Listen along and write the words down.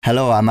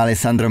Hello, I'm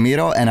Alessandro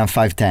Miro and I'm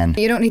 5'10".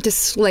 You don't need to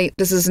slate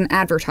this is an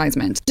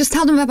advertisement. Just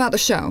tell them about the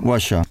show.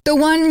 What show? The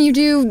one you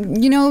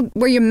do,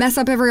 where you mess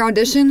up every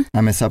audition?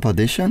 I mess up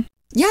audition?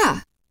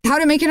 Yeah. How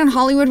to Make It in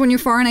Hollywood When You're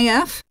Foreign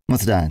AF?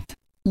 What's that?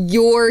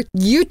 Your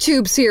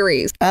YouTube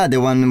series. The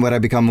one where I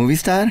become movie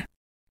star?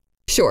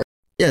 Sure.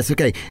 Yes,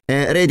 okay.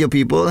 Radio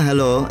people,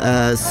 hello.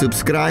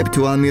 Subscribe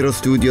to Almiro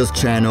Studios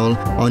channel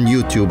on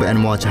YouTube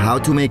and watch How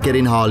to Make It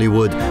in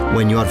Hollywood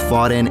When You Are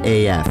Foreign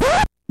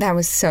AF. That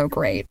was so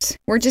great.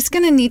 We're just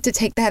going to need to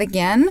take that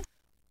again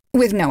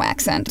with no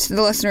accent.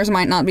 The listeners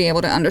might not be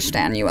able to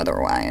understand you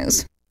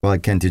otherwise. Well,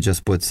 can't you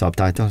just put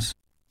subtitles?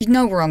 You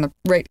know we're on the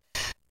right.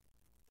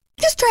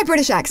 Just try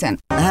British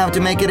accent. How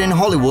to Make It in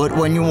Hollywood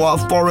When You Are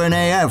Foreign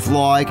AF,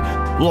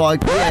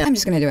 yeah. I'm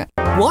just going to do it.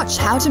 Watch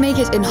How to Make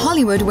It in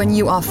Hollywood When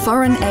You Are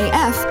Foreign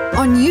AF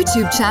on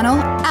YouTube channel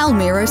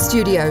Almiro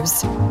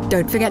Studios.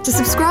 Don't forget to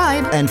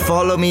subscribe. And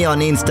follow me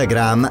on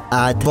Instagram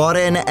at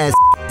Foreign S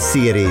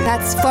Series.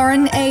 That's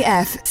Foreign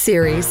AF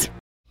Series.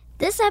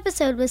 This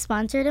episode was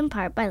sponsored in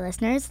part by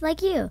listeners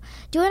like you.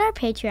 Join our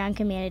Patreon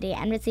community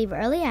and receive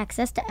early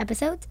access to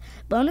episodes,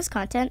 bonus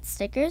content,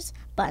 stickers,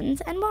 buttons,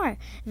 and more.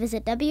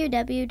 Visit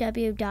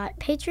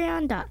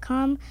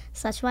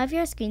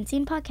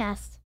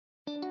www.patreon.com/YVRScreenScenePodcast.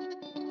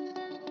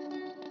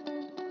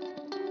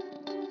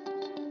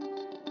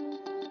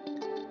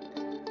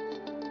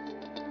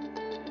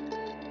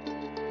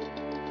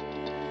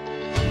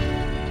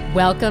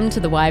 Welcome to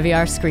the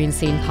YVR Screen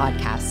Scene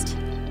Podcast.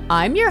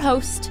 I'm your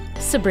host,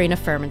 Sabrina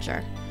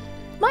Furminger.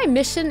 My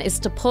mission is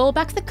to pull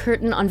back the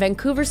curtain on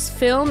Vancouver's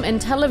film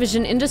and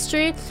television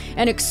industry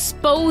and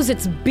expose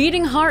its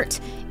beating heart,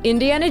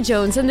 Indiana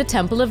Jones and the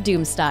Temple of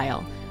Doom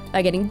style,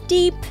 by getting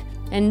deep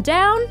and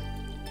down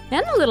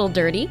and a little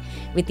dirty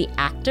with the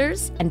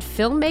actors and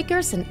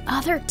filmmakers and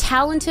other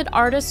talented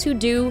artists who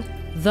do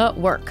the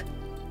work.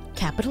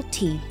 Capital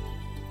T,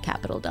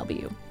 capital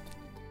W.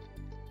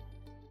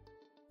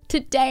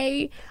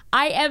 Today,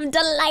 I am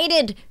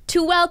delighted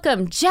to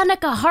welcome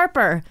Jennica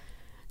Harper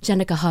to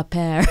the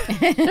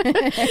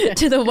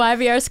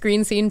YVR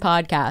Screen Scene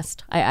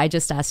Podcast. I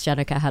just asked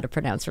Jennica how to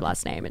pronounce her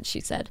last name, and she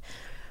said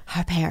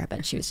Harper,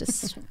 but she was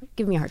just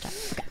giving me a hard time.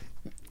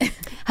 Okay.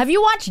 Have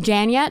you watched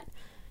Jan yet?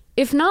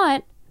 If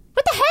not,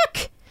 what the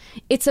heck?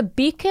 It's a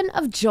beacon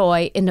of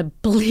joy in a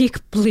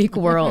bleak, bleak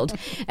world,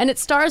 and it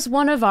stars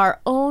one of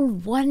our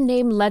own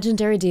one-name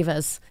legendary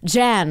divas,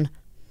 Jan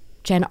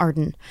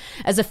Arden,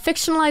 as a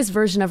fictionalized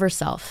version of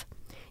herself.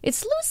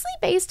 It's loosely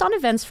based on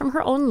events from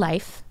her own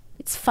life.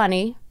 It's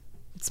funny.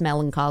 It's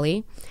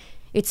melancholy.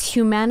 It's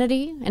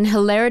humanity and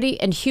hilarity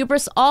and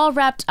hubris all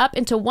wrapped up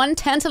into one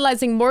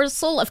tantalizing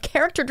morsel of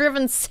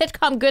character-driven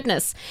sitcom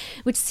goodness,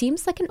 which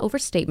seems like an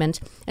overstatement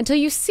until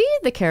you see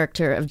the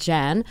character of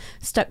Jan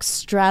stuck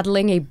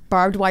straddling a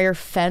barbed wire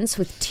fence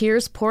with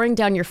tears pouring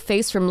down your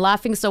face from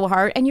laughing so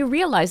hard, and you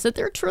realize that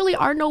there truly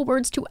are no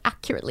words to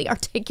accurately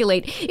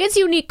articulate its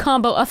unique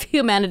combo of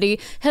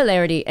humanity,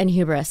 hilarity, and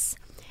hubris.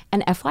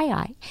 And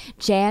FYI,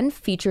 Jan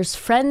features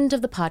friend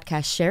of the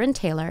podcast, Sharon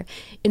Taylor,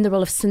 in the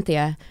role of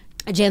Cynthia,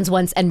 Jan's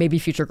once and maybe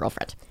future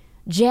girlfriend.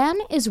 Jan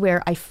is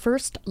where I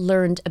first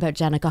learned about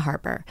Jennica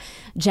Harper,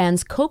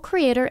 Jan's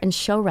co-creator and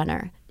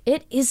showrunner.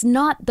 It is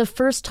not the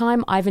first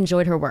time I've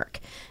enjoyed her work.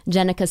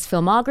 Jennica's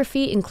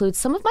filmography includes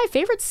some of my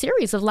favorite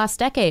series of last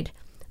decade.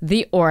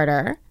 The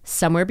Order,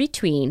 Somewhere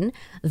Between,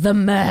 The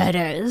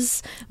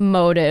Murders,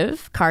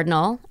 Motive,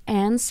 Cardinal,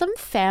 and some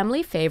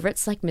family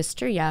favorites like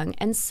Mr. Young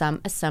and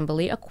Some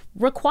Assembly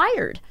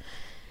Required.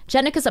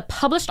 Jennica's a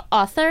published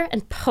author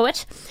and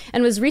poet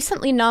and was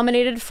recently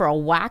nominated for a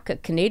WAC, a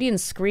Canadian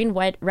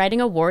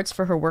Screenwriting Awards,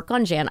 for her work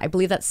on Jan. I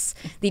believe that's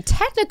the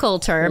technical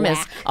term,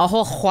 is a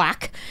whole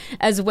whack,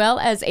 as well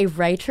as a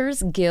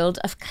Writers Guild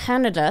of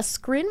Canada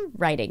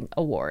Screenwriting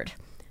Award.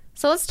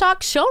 So let's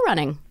talk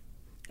showrunning.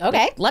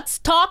 Okay. Let's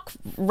talk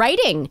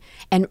writing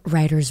and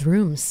writers'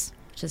 rooms,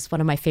 which is one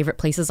of my favorite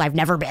places I've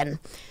never been.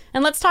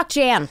 And let's talk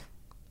Jan.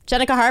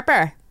 Jennica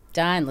Harper.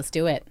 Done. Let's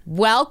do it.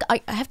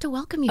 I have to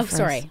welcome you first.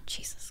 Sorry.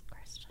 Jesus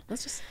Christ.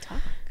 Let's just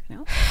talk.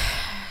 No?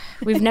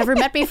 We've never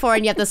met before,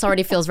 and yet this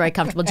already feels very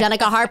comfortable.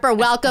 Jennica Harper,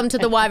 welcome to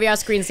the YVR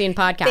Screen Scene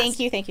Podcast. Thank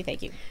you.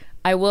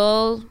 I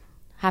will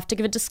have to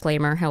give a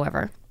disclaimer,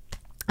 however.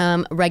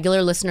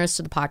 Regular listeners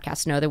to the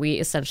podcast know that we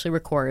essentially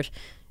record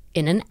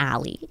in an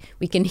alley.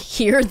 We can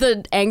hear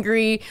the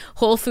angry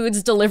Whole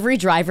Foods delivery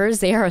drivers.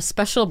 They are a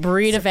special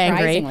breed of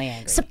angry.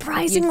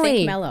 Surprisingly. You'd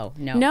think mellow.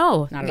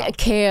 No, not at all.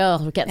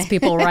 Kale gets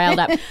people riled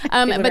up.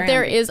 But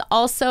there is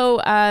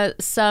also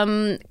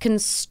some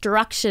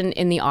construction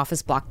in the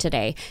office block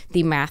today.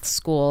 The math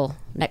school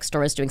next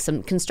door is doing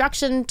some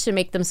construction to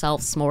make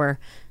themselves more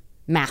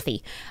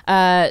mathy.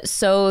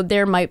 So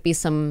there might be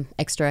some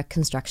extra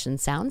construction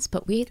sounds,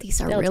 but these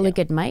are really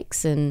good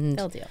mics, and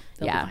They'll deal.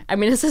 Yeah, I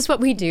mean, this is what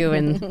we do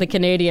in the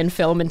Canadian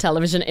film and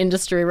television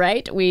industry,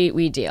 right?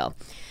 We deal.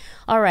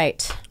 All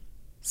right.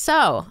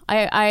 So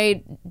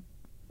I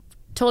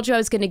told you I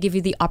was going to give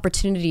you the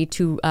opportunity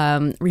to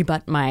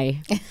rebut my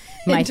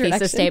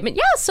thesis statement.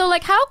 Yeah. So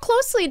like, how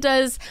closely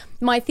does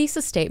my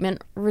thesis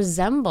statement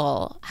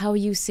resemble how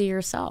you see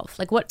yourself?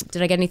 Like, what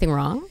did I get anything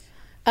wrong?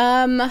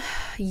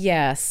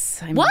 Yes.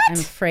 I'm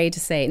afraid to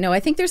say. No, I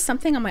think there's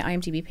something on my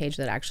IMDb page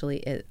that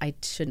actually I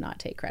should not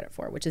take credit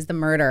for, which is the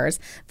murders,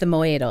 the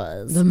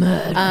moedos. The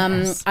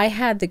murders. I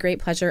had the great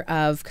pleasure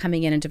of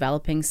coming in and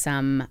developing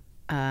some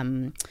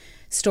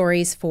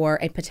stories for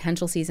a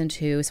potential season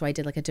 2. So I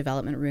did like a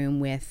development room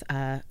with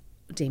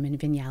Damon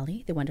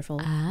Vignali, the wonderful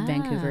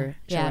Vancouver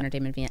showrunner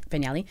Damon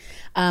Vignali,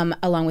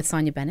 along with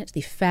Sonia Bennett,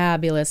 the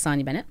fabulous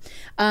Sonia Bennett.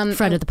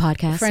 Friend of the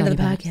podcast. Friend of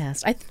the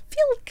podcast. I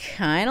feel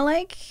kind of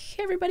like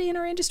everybody in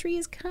our industry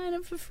is kind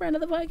of a friend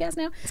of the podcast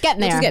now. It's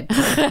getting there. Which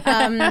is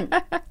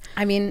good.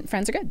 I mean,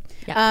 friends are good.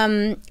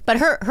 Yeah. But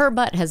her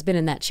butt has been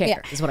in that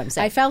chair, is what I'm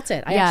saying. I felt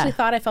it. I actually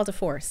thought I felt a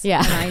force.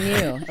 Yeah. And I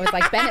knew. It was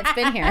like, Bennett's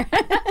been here.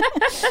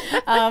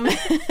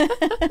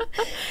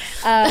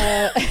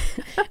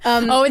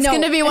 It's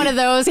going to be one of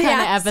those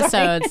kind of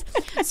episodes.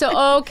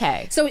 So,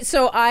 okay.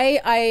 So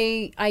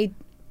I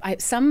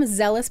some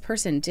zealous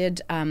person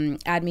did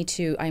add me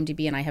to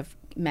IMDb, and I have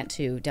meant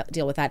to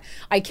deal with that.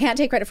 I can't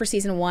take credit for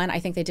season 1. I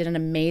think they did an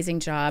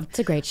amazing job. It's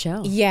a great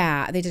show.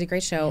 Yeah, they did a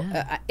great show.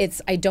 Yeah.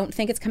 I don't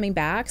think it's coming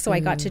back, so I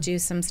got to do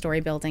some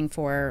story building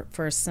for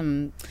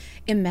some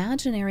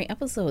imaginary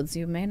episodes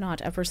you may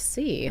not ever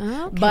see.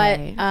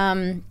 Okay.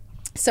 But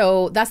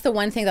so that's the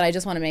one thing that I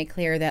just want to make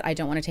clear, that I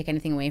don't want to take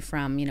anything away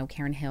from,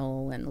 Karen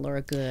Hill and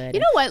Laura Good.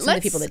 You know what? Some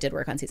of the people that did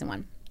work on season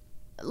 1.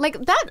 Like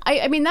that,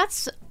 I mean,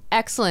 that's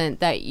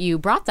excellent that you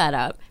brought that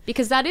up,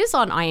 because that is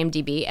on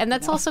IMDb, and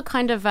that's also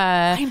kind of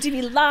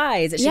IMDb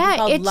lies. It should be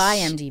called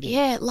LieMDb.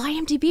 Yeah,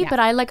 LieMDb. But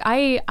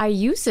I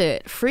use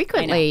it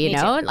frequently, you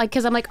know, like,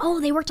 because I'm like, oh,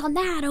 they worked on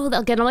that. Oh,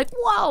 again, I'm like,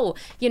 whoa,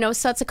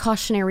 so that's a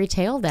cautionary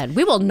tale. Then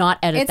we will not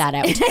edit that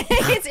out.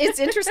 It's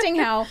interesting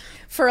how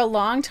for a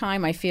long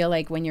time I feel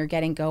like when you're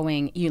getting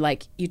going,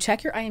 you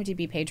check your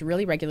IMDb page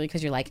really regularly,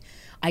 because you're like,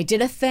 I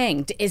did a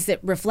thing. Is it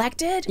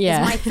reflected?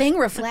 Yeah. Is my thing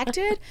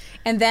reflected?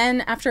 And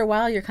then after a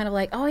while, you're kind of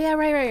like, oh yeah,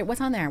 right.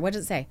 What's on there? What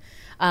does it say?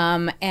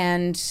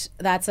 And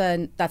that's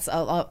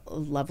a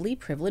lovely,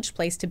 privileged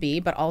place to be.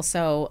 But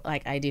also,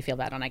 like, I do feel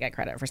bad when I get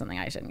credit for something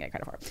I shouldn't get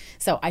credit for.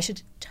 So I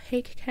should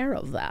take care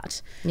of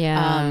that.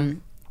 Yeah.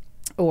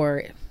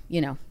 Or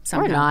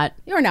somehow.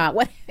 Or not.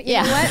 What? You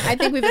know what? I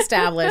think we've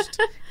established.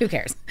 Who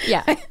cares?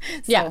 Yeah.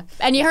 Yeah.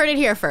 And you heard it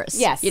here first.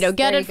 Yes.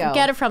 Get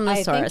it from the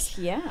source.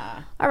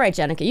 Yeah. All right,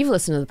 Jennica, you've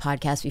listened to the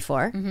podcast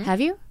before. Mm-hmm. Have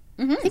you?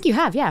 Mm-hmm. I think you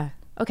have. Yeah.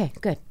 Okay,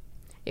 good.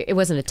 It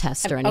wasn't a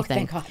test or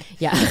anything. Oh, thank God.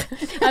 Yeah.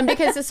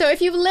 Because so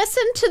if you've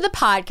listened to the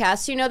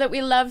podcast, you know that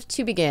we love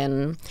to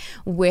begin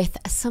with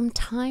some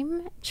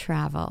time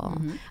travel.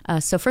 Mm-hmm.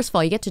 So first of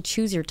all, you get to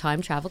choose your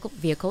time travel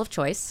vehicle of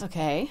choice.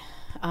 Okay.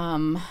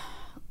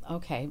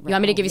 Okay. You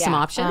want me to give you some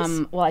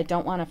options? Well, I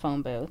don't want a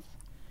phone booth.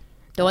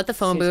 Don't want the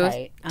phone booth.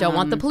 Right. Don't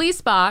want the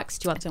police box.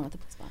 I don't want the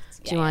police box.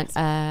 Do you want?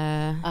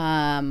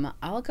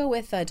 I'll go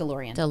with a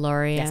DeLorean.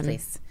 DeLorean. Yes,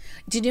 please.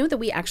 Do you know that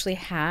we actually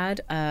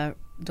had a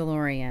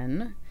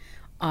DeLorean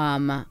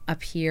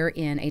appear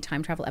in a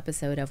time travel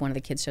episode of one of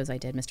the kids shows I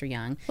did, Mr.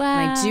 Young? Wow.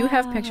 And I do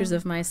have pictures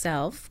of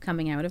myself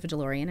coming out of a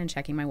DeLorean and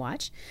checking my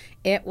watch.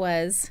 It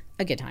was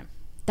a good time.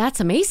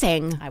 That's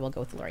amazing. I will go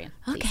with DeLorean.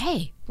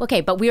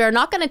 Okay, but we are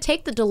not going to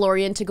take the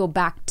DeLorean to go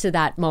back to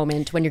that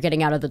moment when you're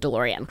getting out of the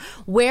DeLorean.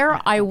 Where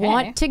I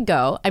want to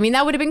go, I mean,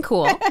 that would have been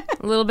cool.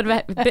 A little bit.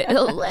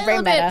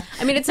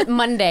 I mean, it's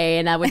Monday,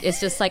 and it's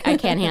just like I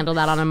can't handle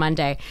that on a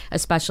Monday,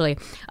 especially.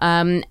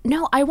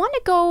 No, I want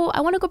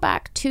to go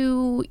back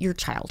to your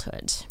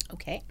childhood.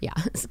 Okay. Yeah,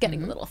 it's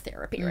getting a little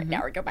therapy right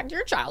now. We go back to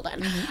your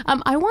childhood.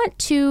 I want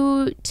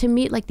to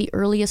meet like the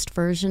earliest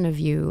version of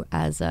you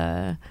as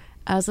a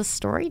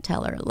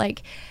storyteller,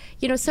 like,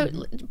 so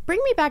bring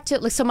me back to,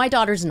 like, so my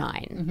daughter's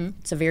 9.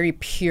 It's a very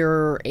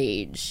pure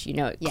age,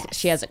 yes.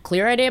 She has a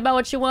clear idea about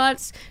what she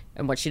wants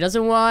and what she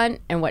doesn't want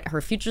and what her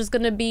future is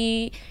going to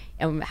be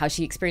and how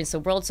she experienced the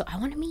world. So I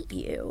want to meet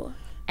you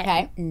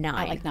at 9.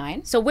 I like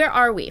 9. So where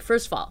are we,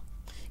 first of all?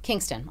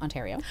 Kingston,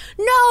 Ontario.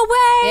 No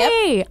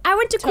way! Yep. I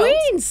went to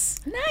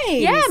Queens.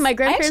 Nice. Yeah, my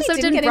grandparents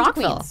lived in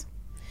Brockville.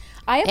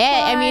 I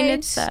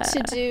applied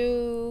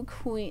to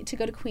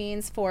go to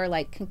Queens for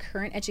like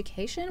concurrent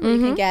education where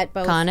you can get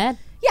both. Con Ed?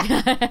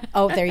 Yeah.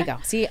 Oh, there you go.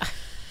 See,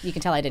 you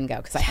can tell I didn't go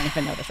because I don't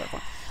even know the short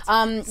form.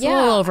 It's a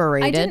little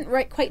overrated. I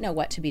didn't quite know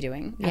what to be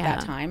doing at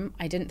that time.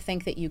 I didn't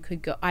think that you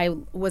could go. I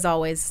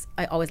always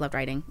loved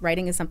writing.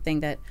 Writing is something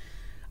that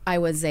I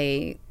was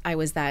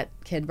that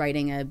kid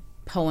writing a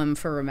poem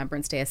for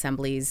Remembrance Day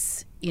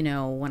assemblies,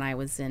 when I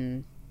was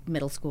in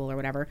middle school or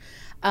whatever.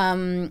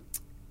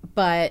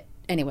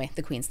 anyway,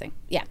 the Queens thing.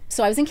 Yeah.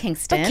 So I was in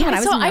Kingston when I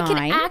was 9. I can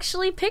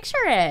actually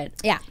picture it.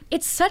 Yeah.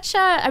 It's such a,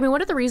 I mean,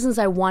 one of the reasons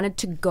I wanted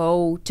to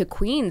go to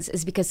Queens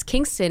is because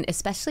Kingston,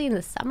 especially in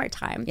the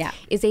summertime,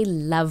 is a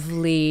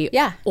lovely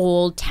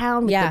old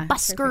town with the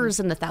buskers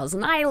and the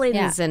Thousand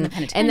Islands and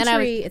then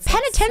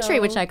Penitentiary,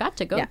 which I got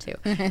to go to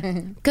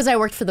because I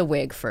worked for the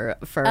Wig for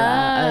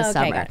a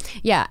summer.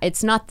 Yeah,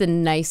 it's not the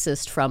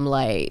nicest from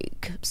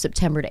like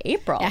September to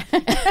April,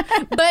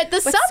 but the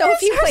summer. So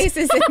few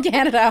places in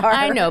Canada are.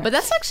 I know, but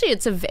that's actually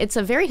it's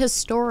a very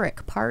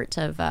historic part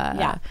of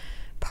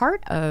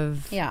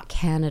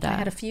Canada. I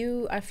had a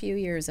few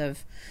years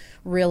of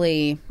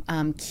really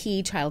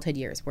key childhood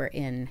years were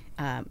in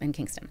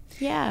Kingston.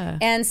 Yeah,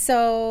 and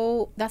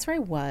so that's where I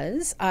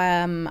was.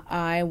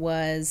 I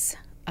was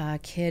a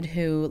kid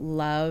who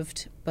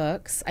loved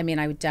books. I mean,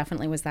 I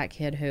definitely was that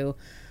kid who,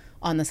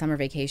 on the summer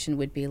vacation,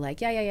 would be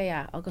like,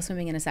 yeah, I'll go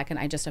swimming in a second.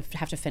 I just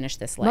have to finish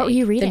this. Like, what were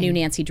you reading? The new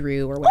Nancy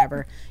Drew or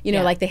whatever. You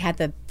know, like they had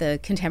the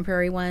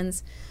contemporary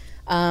ones.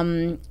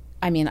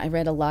 I mean, I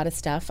read a lot of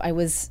stuff. I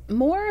was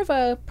more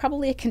of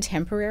probably a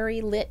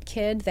contemporary lit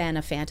kid than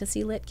a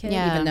fantasy lit kid,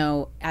 even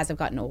though as I've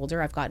gotten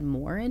older, I've gotten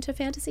more into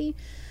fantasy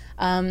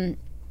and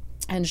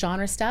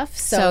genre stuff.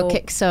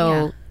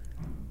 So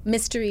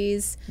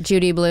mysteries.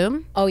 Judy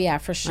Blume? Oh, yeah,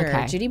 for sure.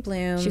 Okay. Judy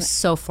Blume. She's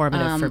so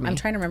formative for me. I'm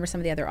trying to remember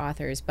some of the other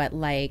authors, but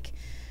like,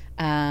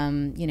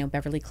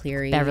 Beverly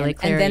Cleary.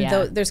 And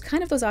then there's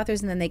kind of those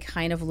authors, and then they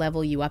kind of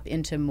level you up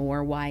into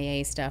more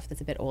YA stuff that's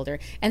a bit older.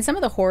 And some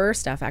of the horror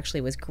stuff actually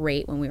was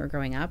great when we were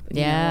growing up.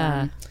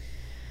 Yeah.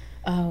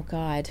 Oh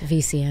God,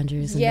 V.C.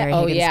 Andrews. And Mary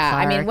Higgins Clark.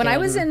 I mean, when I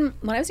was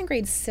in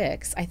grade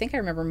 6, I think I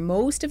remember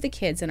most of the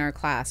kids in our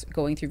class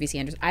going through V.C.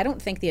 Andrews. I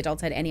don't think the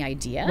adults had any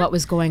idea what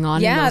was going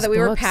on. Yeah, in those that we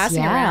were books.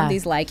 passing around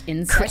these like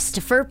incest,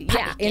 Christopher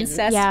Pike,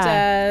 incest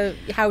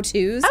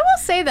how-tos. I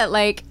will say that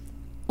like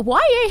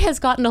YA has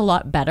gotten a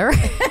lot better.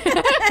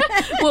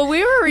 Well,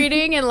 we were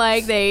reading in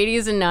like the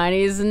 80s and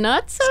 90s,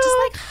 not so just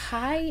like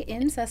high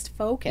incest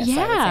focus.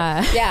 Yeah, I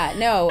would say. Yeah.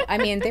 No, I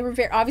mean they were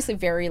obviously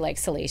very like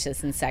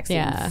salacious and sexy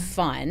and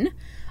fun,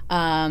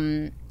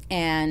 but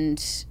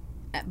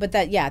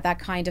that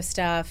kind of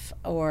stuff,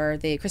 or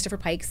the Christopher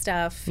Pike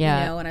stuff. You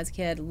know, when I was a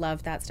kid,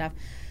 loved that stuff.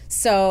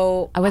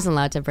 So I wasn't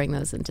allowed to bring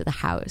those into the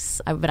house,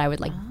 but I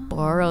would like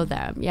borrow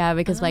them. Yeah,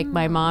 because like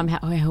my mom,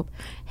 I hope,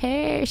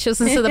 hey, she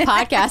listens to the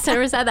podcast. I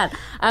never said that.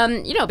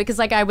 Because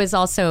like I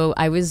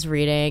was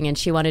reading, and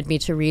she wanted me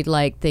to read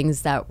like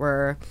things that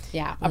were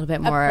a little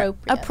bit more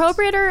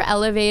appropriate or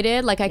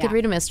elevated. Like I could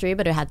read a mystery,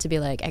 but it had to be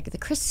like Agatha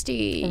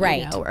Christie,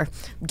 or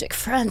Dick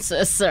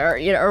Francis, or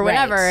or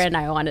whatever. Right. And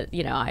I wanted,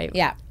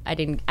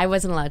 I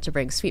wasn't allowed to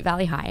bring Sweet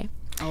Valley High.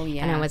 Oh,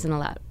 yeah. And I wasn't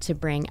allowed to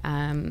bring,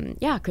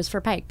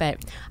 Christopher Pike, but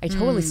I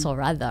totally still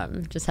read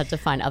them. Just had to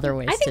find other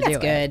ways to do it. I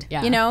think that's good.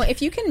 Yeah.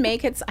 If you can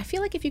make it, I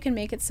feel like if you can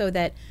make it so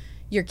that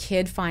your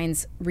kid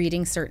finds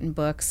reading certain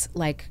books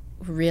like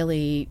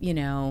really,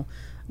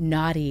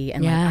 naughty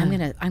and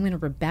like I'm gonna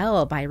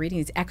rebel by reading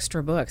these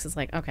extra books. It's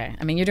like, okay,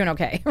 I mean, you're doing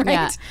okay, right?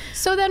 Yeah.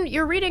 So then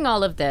you're reading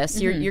all of this.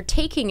 You're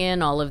taking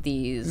in all of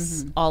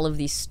these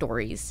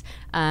stories.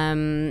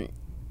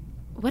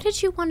 What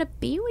did you want to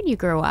be when you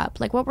grow up?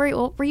 Like, what were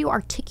you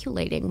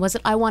articulating? Was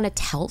it I want to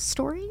tell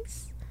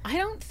stories? I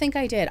don't think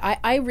I did.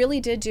 I really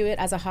did do it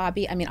as a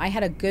hobby. I mean, I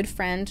had a good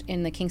friend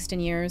in the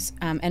Kingston years,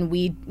 and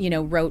we,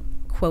 wrote,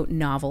 quote,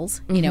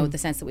 novels, the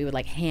sense that we would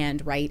like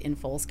hand write in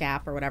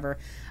foolscap or whatever.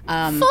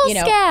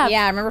 Foolscap!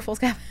 Yeah, I remember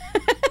foolscap.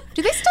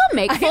 Do they still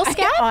make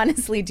foolscap? I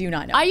honestly do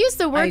not know. I used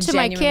the word to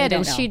my kid,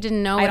 and she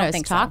didn't know what I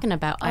was talking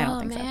about. I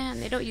don't think man,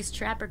 they don't use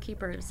trapper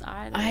keepers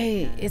either.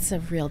 It's a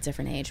real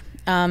different age.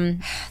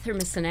 They're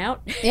missing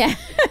out. Yeah,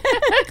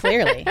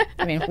 clearly.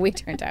 I mean, we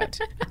turned out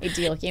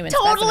ideal humans.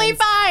 Totally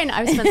fine.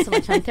 I've spent so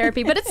much on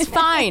therapy, but it's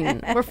fine.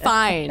 We're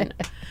fine.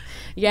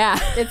 Yeah,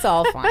 it's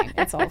all fine.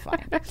 It's all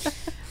fine.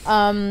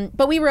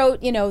 But we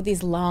wrote,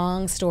 these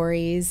long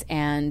stories,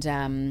 and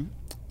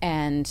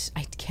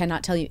I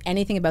cannot tell you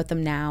anything about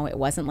them now. It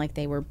wasn't like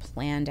they were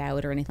planned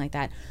out or anything like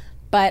that.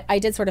 But I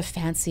did sort of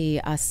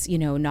fancy us,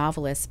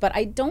 novelists. But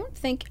I don't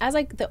think,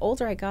 the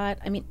older I got,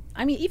 I mean,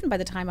 even by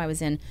the time I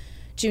was in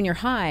junior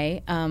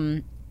high,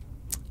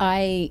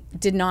 I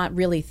did not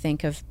really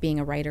think of being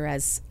a writer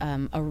as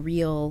a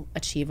real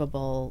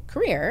achievable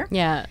career.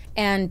 Yeah.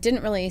 And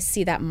didn't really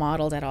see that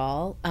modeled at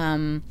all.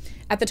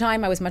 At the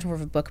time, I was much more of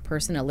a book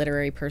person, a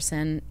literary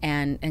person,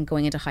 and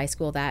going into high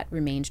school, that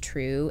remained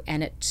true.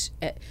 And it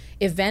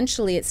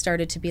eventually it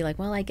started to be like,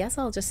 well, I guess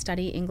I'll just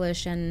study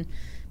English and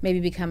maybe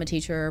become a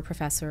teacher or a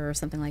professor or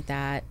something like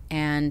that.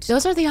 And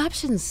those are the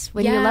options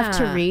when you love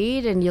to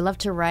read and you love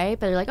to write,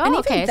 but you're like,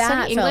 okay,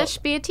 study English,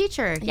 be a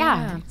teacher.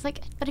 Yeah. It's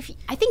like, but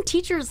I think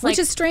teachers which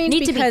is strange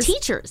need to be because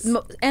teachers.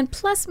 And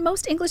plus,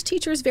 most English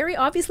teachers very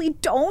obviously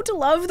don't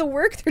love the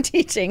work they're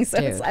teaching. So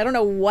I don't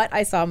know what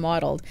I saw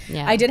modeled.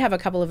 Yeah. I did have a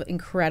couple of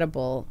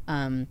incredible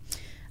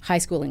high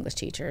school English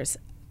teachers,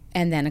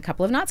 and then a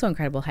couple of not so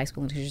incredible high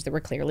school English teachers that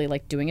were clearly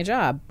like doing a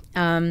job.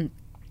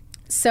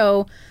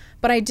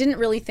 But I didn't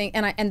really think,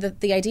 and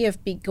the idea of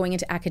going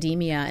into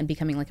academia and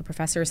becoming like a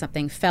professor or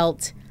something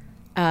felt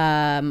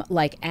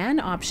like an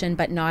option,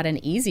 but not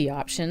an easy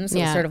option. So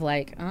it's sort of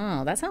like,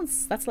 oh,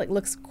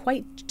 looks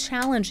quite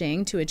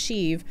challenging to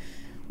achieve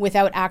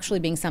without actually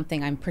being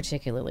something I'm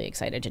particularly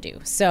excited to do.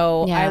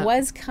 So I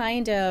was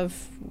kind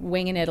of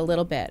winging it a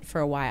little bit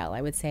for a while,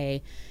 I would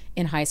say,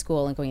 in high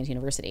school and going into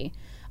university.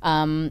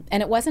 And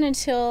it wasn't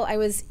until I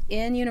was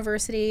in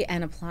university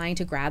and applying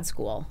to grad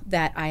school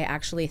that I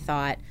actually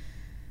thought,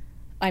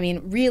 I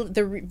mean,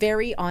 the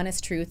very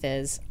honest truth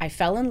is I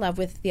fell in love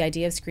with the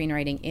idea of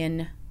screenwriting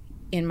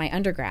in my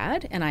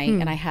undergrad, and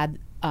I had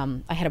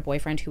a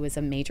boyfriend who was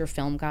a major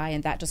film guy,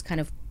 and that just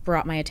kind of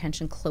brought my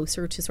attention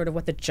closer to sort of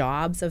what the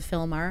jobs of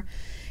film are.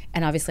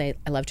 And obviously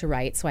I love to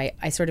write, so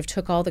I sort of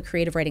took all the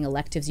creative writing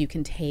electives you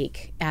can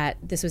take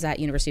this was at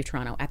University of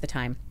Toronto at the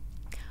time.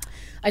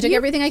 I took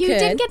everything I could. You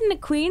didn't get into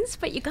Queen's,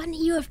 but you got into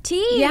U of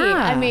T. Yeah.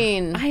 I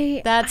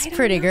mean, that's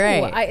pretty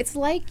great. It's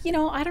like,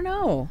 I don't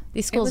know.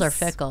 These schools are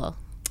fickle.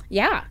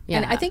 Yeah.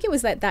 And I think it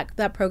was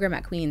that program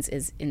at Queen's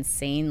is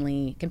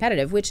insanely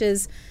competitive, which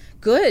is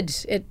good.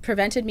 It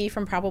prevented me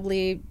from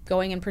probably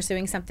going and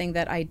pursuing something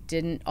that I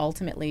didn't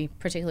ultimately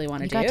particularly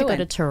want to do. You got to go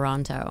to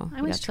Toronto.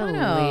 I went to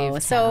Toronto.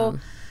 So,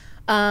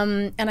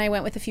 and I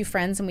went with a few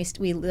friends, and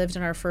we lived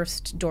in our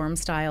first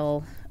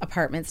dorm-style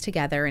apartments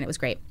together, and it was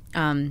great.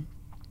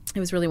 It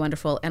was really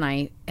wonderful, and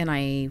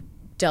I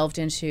delved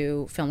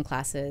into film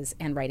classes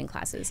and writing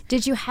classes.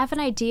 Did you have an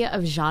idea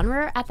of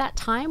genre at that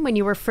time when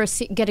you were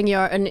first getting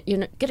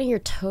your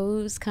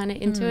toes kind of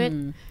into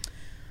it?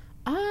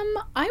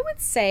 I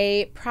would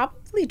say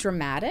probably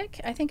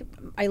dramatic. I think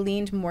I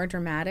leaned more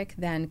dramatic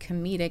than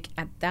comedic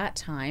at that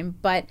time.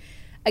 But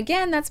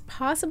again, that's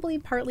possibly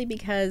partly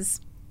because,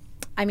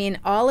 I mean,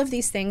 all of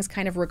these things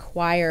kind of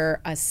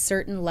require a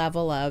certain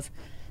level of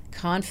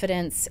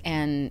confidence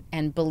and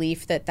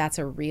belief that that's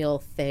a real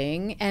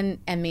thing. And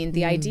I mean,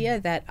 the idea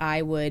that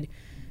I would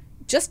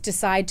just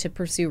decide to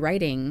pursue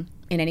writing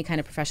in any kind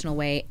of professional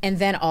way and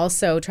then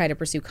also try to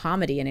pursue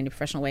comedy in any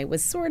professional way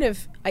was sort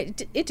of,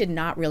 it did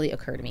not really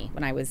occur to me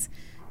when I was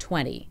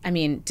 20. I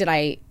mean,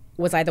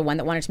 was I the one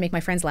that wanted to make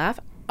my friends laugh?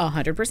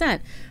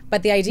 100%.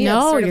 But the idea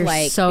of sort of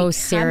like so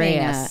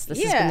serious.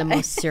 This has been the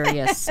most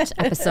serious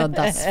episode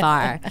thus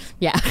far.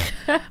 Yeah.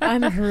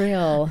 I'm a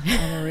real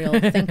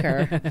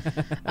thinker.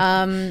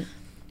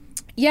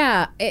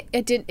 Yeah,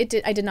 I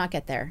did not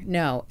get there.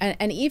 No.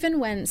 And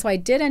even so I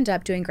did end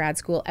up doing grad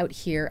school out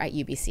here at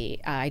UBC.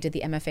 I did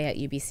the MFA at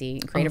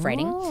UBC in creative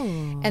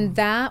writing. And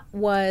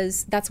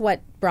that's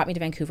what brought me to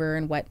Vancouver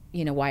and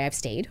why I've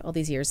stayed all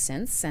these years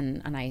since.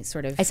 And I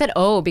said,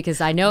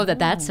 because I know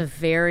that's a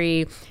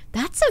very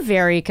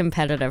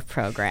competitive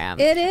program.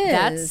 It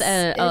is.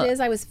 It is.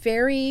 I was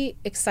very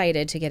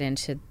excited to get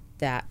into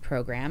that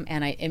program,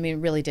 and I mean, it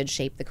really did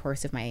shape the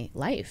course of my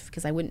life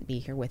because I wouldn't be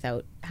here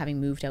without having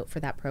moved out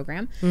for that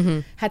program.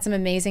 Had some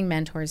amazing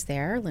mentors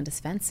there, Linda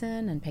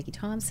Svensson and Peggy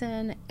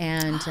Thompson,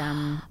 and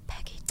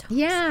Peggy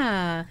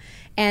Thompson,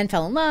 and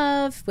fell in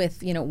love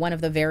with one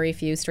of the very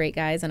few straight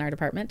guys in our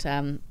department.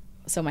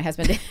 So my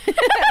husband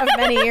of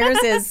many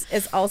years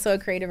is also a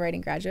creative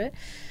writing graduate.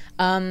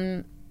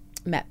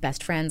 Met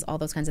best friends, all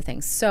those kinds of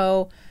things.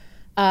 So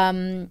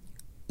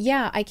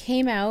I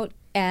came out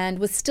and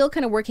was still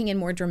kind of working in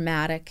more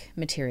dramatic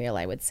material,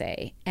 I would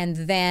say. And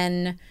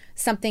then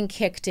something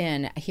kicked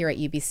in here at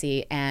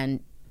UBC, and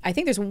I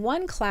think there's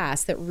one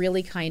class that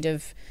really kind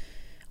of,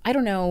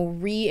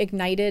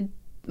 reignited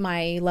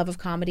my love of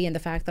comedy and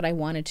the fact that I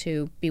wanted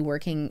to be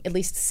working at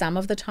least some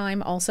of the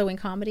time also in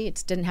comedy.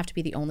 It didn't have to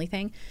be the only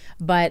thing.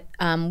 But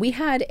I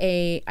had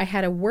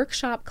a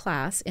workshop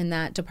class in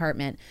that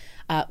department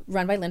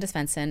run by Linda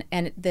Svensson,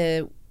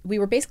 and we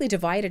were basically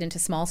divided into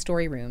small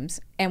story rooms,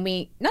 and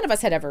none of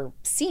us had ever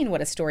seen what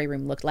a story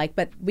room looked like,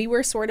 but we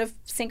were sort of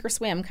sink or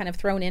swim kind of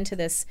thrown into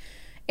this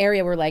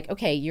area where like,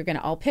 okay, you're going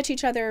to all pitch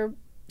each other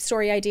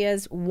story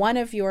ideas. One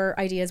of your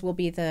ideas will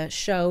be the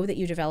show that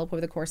you develop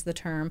over the course of the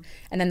term,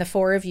 and then the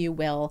four of you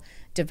will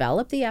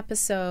develop the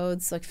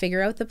episodes, like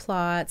figure out the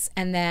plots,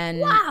 and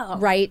then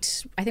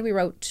write. I think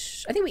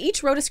we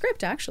each wrote a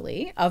script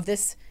actually of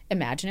this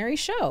imaginary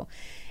show.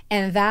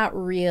 And that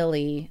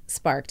really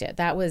sparked it.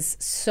 That was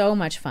so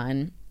much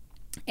fun.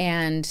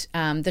 And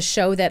the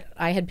show that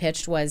I had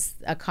pitched was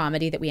a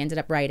comedy that we ended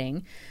up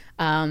writing.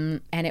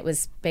 And it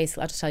was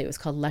basically, I'll just tell you, it was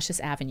called Luscious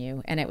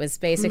Avenue. And it was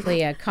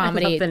basically a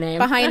comedy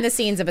behind the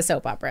scenes of a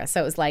soap opera.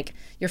 So it was like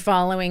you're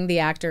following the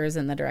actors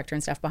and the director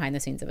and stuff behind the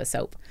scenes of a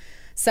soap.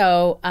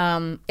 So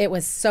it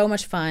was so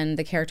much fun.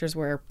 The characters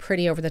were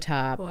pretty over the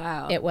top.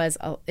 Wow. It was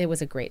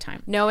a great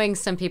time. Knowing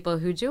some people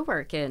who do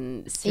work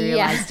in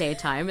serialized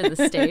daytime in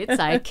the States,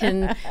 I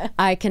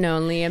can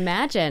only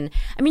imagine.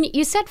 I mean,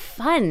 you said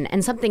fun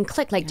and something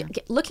clicked. Like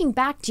looking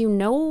back, do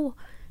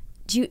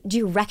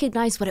you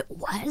recognize what it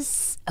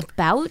was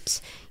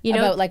about?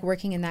 About like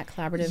working in that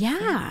collaborative.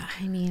 Yeah.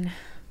 I mean,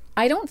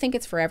 I don't think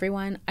it's for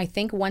everyone. I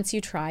think once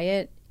you try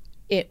it,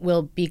 it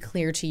will be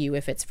clear to you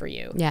if it's for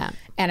you. Yeah.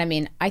 And I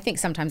mean, I think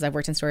sometimes I've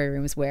worked in story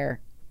rooms where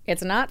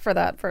it's not for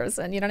that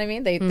person. You know what I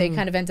mean? They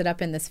kind of ended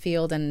up in this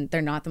field and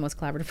they're not the most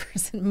collaborative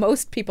person.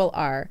 Most people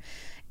are.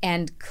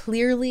 and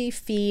clearly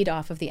feed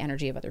off of the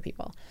energy of other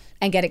people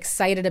and get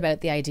excited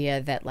about the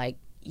idea that like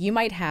you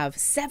might have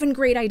 7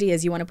 great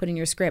ideas you want to put in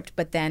your script,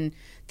 but then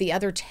the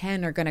other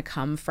 10 are going to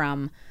come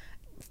from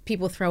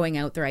people throwing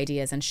out their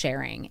ideas and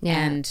sharing,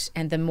 and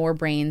the more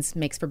brains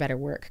makes for better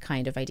work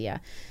kind of idea.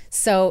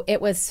 So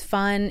it was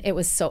fun. It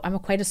was I'm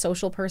quite a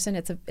social person.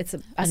 It's a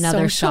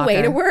Another social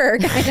way to shocker.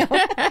 work. I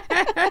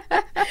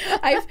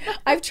know.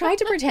 I've tried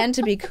to pretend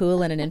to be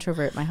cool and an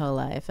introvert my whole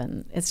life,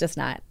 and it's just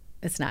not.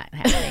 It's not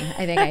happening.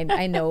 I think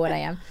I know what I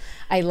am.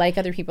 I like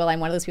other people. I'm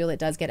one of those people that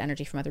does get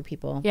energy from other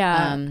people.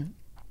 Yeah.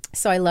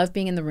 So I love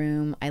being in the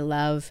room. I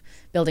love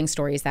building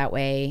stories that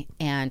way,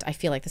 and I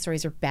feel like the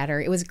stories are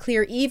better. It was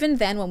clear even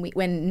then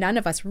when none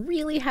of us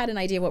really had an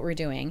idea what we were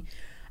doing.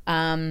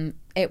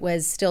 It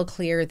was still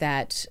clear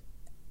that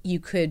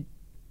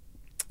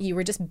you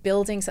were just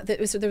building something.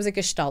 There was a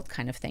gestalt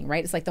kind of thing,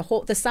 right? It's like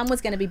the sum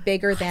was going to be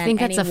bigger than any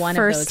one of those I think that's the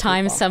first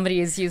time people. somebody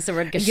has used the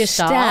word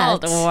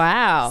gestalt.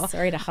 Wow.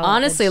 Sorry to hold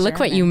honestly, the look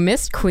what you German.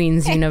 missed,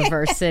 Queen's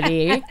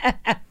University.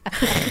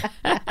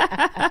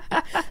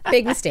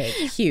 Big mistake.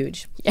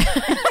 Huge.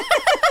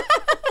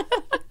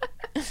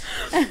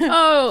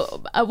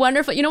 Oh,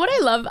 wonderful. You know what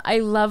I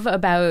love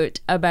about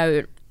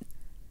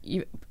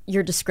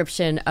your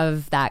description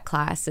of that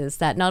class is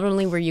that not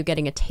only were you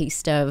getting a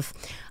taste of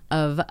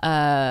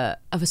a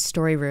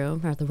story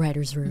room or the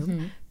writer's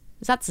room.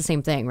 That's the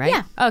same thing, right?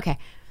 Yeah. Okay.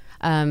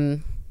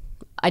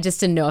 I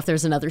just didn't know if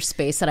there's another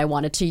space that I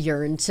wanted to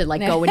yearn to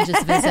like go and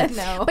just visit.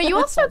 No. But you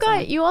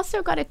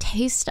also got a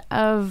taste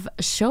of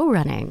show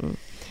running,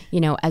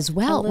 as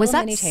well. A Was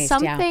little that mini taste,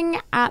 something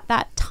at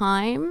that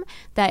time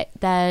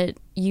that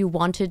you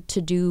wanted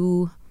to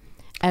do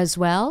as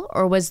well,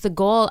 or was the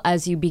goal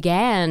as you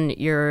began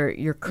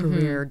your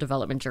career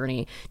development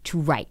journey to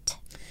write?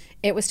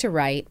 It was to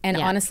write. And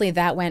honestly,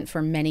 that went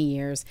for many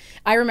years.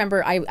 I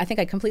remember, I think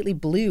I completely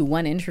blew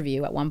one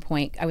interview at one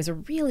point. I was a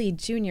really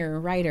junior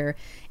writer,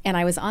 and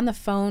I was on the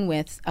phone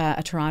with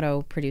a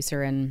Toronto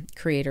producer and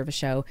creator of a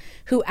show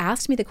who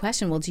asked me the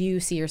question, well, do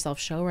you see yourself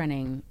show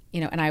running?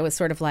 And I was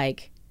sort of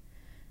like,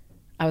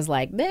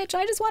 bitch,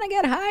 I just want to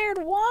get hired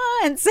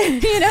once. I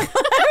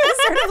was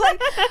sort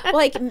of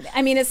like,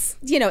 I mean, it's,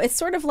 it's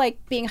sort of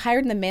like being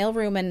hired in the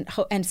mailroom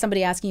and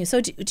somebody asking you, so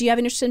do you have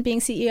an interest in being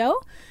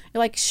CEO? You're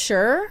like,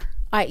 sure.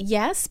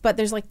 Yes, but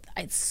there's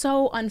it's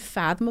so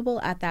unfathomable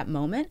at that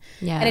moment.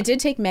 Yeah. And it did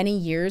take many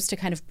years to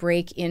kind of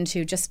break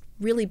into just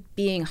really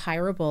being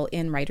hireable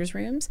in writers'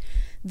 rooms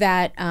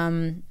that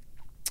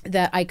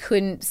I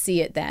couldn't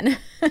see it then.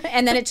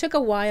 And then it took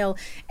a while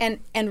and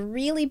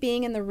really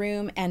being in the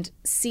room and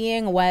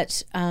seeing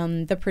what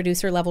the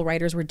producer level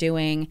writers were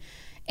doing.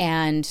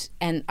 And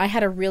I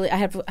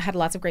had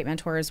lots of great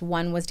mentors.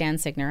 One was Dan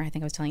Signer. I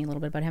think I was telling you a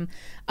little bit about him.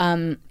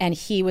 And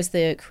he was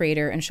the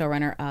creator and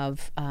showrunner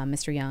of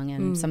Mr. Young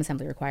and Some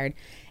Assembly Required.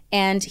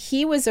 And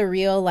he was a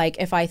real,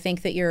 if I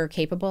think that you're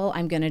capable,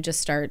 I'm going to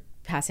just start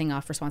passing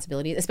off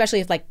responsibility,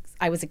 especially if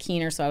I was a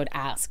keener, so I would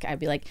ask. I'd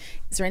be like,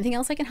 is there anything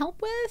else I can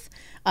help with?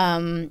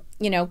 Do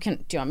you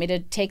want me to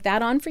take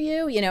that on for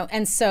you?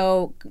 And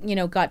so,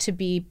 got to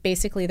be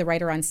basically the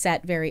writer on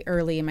set very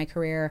early in my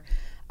career.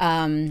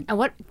 And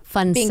what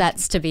fun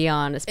sets to be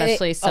on,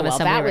 especially Some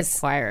Assembly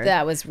Required.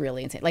 That was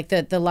really insane. Like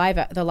the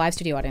live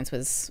studio audience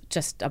was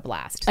just a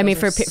blast. I mean,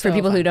 Those for were so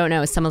people who fun. don't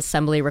know, Some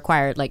Assembly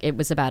Required, it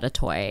was about a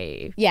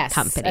toy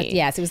company.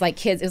 Yes, it was like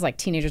kids. It was like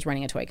teenagers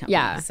running a toy company.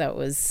 Yeah. So it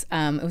was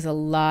a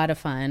lot of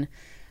fun,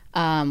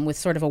 with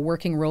sort of a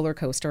working roller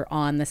coaster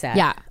on the set.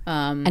 Yeah.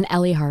 And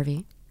Ellie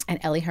Harvey. And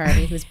Ellie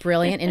Harvey, who was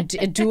brilliant in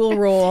a dual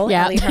role.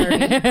 Yeah. Ellie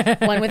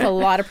Harvey, one with a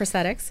lot of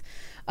prosthetics.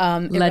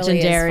 It Legendary really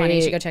is funny.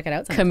 You should go check it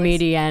out.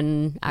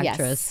 Comedian,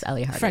 actress, Yes.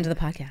 Ellie Harvey. Friend of the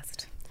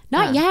podcast.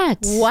 Not yet.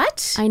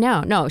 What? I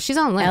know. No, she's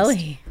on the list.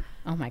 Ellie.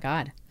 Oh my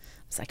God.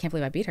 I can't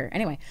believe I beat her.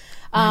 Anyway.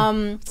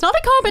 It's not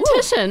a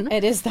competition.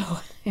 It is though.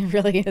 It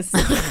really is.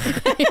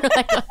 You're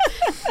like,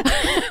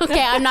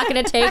 okay, I'm not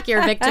going to take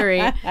your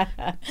victory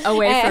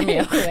away from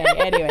you.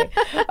 Anyway.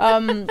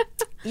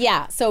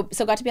 Yeah, so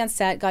got to be on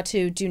set, got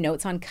to do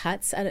notes on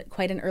cuts at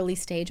quite an early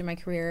stage in my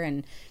career,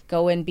 and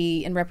go and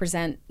be and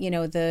represent,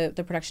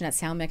 the production at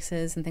sound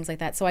mixes and things like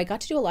that. So I got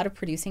to do a lot of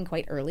producing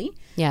quite early.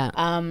 Yeah.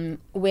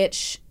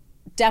 Which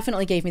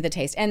definitely gave me the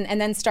taste,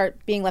 and then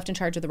start being left in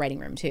charge of the writing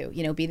room too.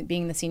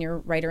 Being the senior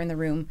writer in the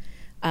room.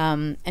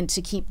 And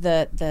to keep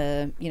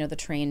the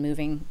train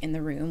moving in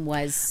the room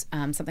was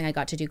something I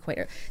got to do quite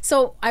early.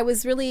 So I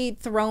was really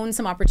thrown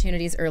some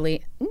opportunities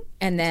early,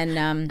 and then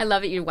I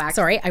love it. You whacked.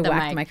 Sorry, I the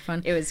whacked mic. the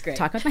microphone. It was great.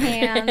 Talking with my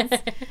hands.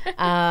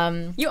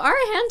 You are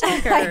a hand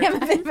talker. I am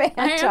a bit of a hand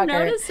I am talker.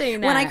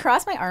 noticing that. When I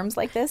cross my arms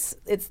like this,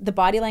 it's the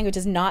body language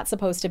is not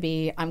supposed to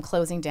be I'm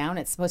closing down.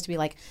 It's supposed to be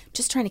like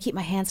just trying to keep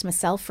my hands to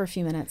myself for a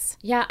few minutes.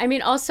 Yeah, I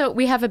mean, also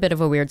we have a bit of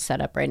a weird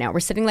setup right now. We're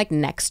sitting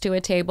next to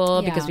a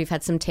table because Yeah. we've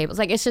had some tables.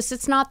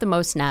 It's not the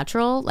most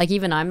natural.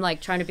 Even I'm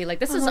trying to be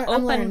this is I'm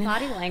open learning.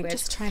 body language.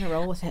 Just trying to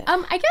roll with it.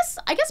 I guess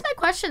my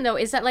question though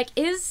is that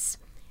is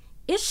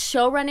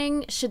show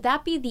running, should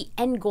that be the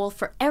end goal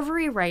for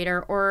every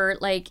writer, or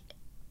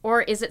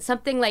Or is it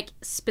something like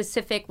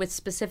specific with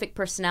specific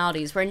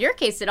personalities? Where in your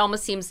case, it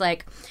almost seems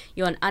like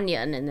you're an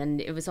onion and then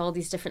it was all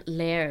these different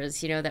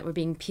layers, you know, that were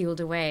being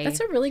peeled away. That's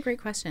a really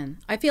great question.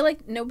 I feel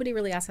like nobody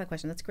really asked that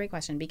question. That's a great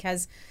question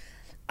because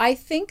I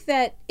think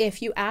that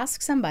if you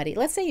ask somebody,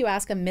 let's say you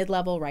ask a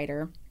mid-level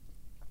writer,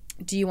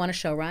 do you want to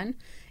show run?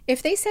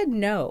 If they said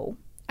no,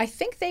 I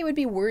think they would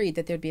be worried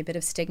that there'd be a bit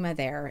of stigma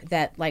there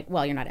that like,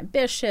 well, you're not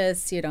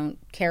ambitious, you don't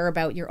care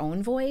about your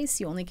own voice,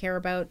 you only care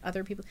about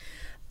other people.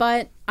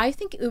 But I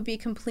think it would be a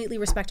completely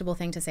respectable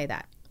thing to say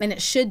that. And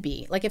it should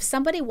be. Like if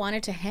somebody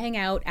wanted to hang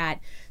out at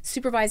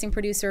supervising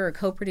producer or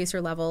co-producer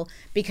level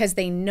because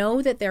they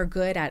know that they're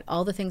good at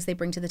all the things they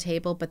bring to the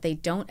table, but they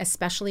don't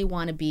especially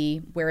want to be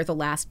where the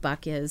last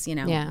buck is, you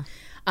know,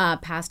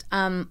 past.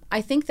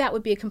 I think that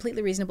would be a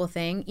completely reasonable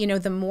thing. You know,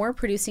 the more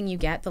producing you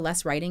get, the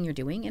less writing you're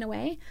doing in a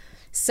way.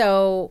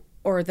 So,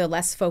 or the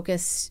less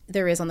focus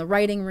there is on the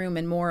writing room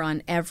and more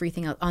on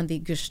everything else, on the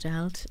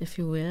gestalt, if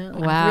you will.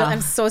 Wow. I'm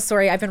so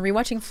sorry. I've been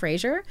rewatching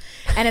Frasier,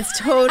 and it's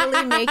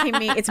totally making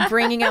me, it's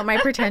bringing out my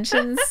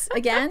pretensions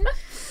again.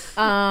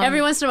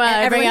 Every once in a while,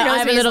 I have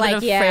a little bit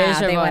of Frasier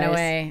they voice. went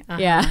away.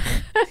 Yeah.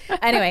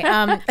 Anyway,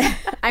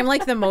 I'm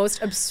like the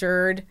most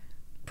absurd,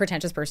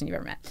 pretentious person you've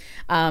ever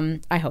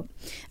met. I hope.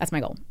 That's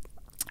my goal.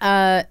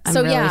 I'm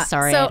so really yeah,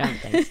 sorry. so,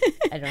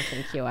 I don't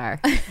think you are.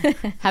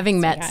 Having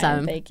met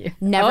some, thank you.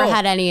 Never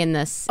had any in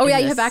this. Oh in yeah,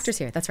 this. you have actors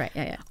here. That's right.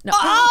 Yeah. No.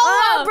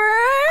 Oh,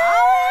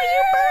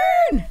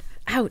 burn! You burn!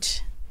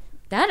 Ouch.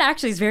 That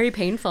actually is very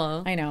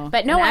painful. I know.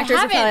 But no, and I actors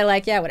haven't. are probably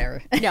like, yeah,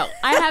 whatever. No,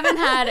 I haven't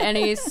had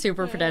any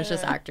super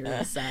pretentious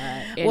actors.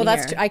 Well,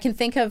 that's true. I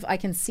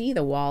can see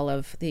the wall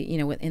of the, you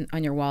know,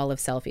 on your wall of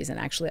selfies, and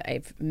actually,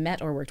 I've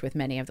met or worked with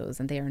many of those,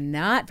 and they are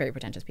not very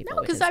pretentious people.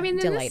 No, because I mean,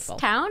 delightful. in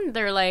this town,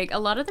 they're like a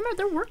lot of them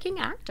they're working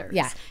actors.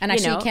 Yeah, and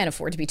actually, you can't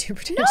afford to be too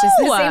pretentious.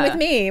 No! The same with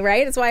me,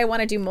 right? That's why I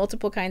want to do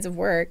multiple kinds of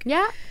work.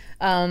 Yeah.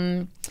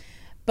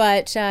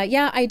 But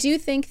I do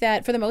think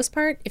that for the most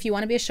part, if you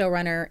want to be a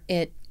showrunner,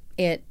 it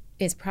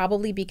is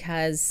probably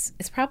because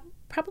it's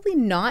probably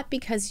not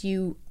because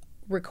you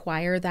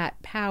require that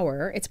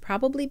power. It's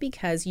probably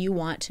because you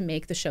want to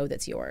make the show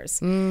that's yours,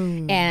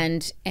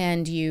 and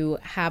you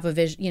have a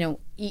vision. You know,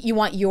 you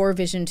want your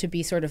vision to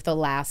be sort of the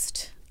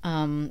last,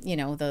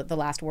 the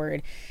last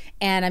word.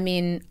 And I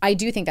mean, I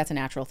do think that's a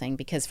natural thing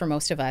because for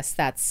most of us,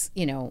 that's,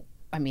 you know,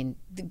 I mean,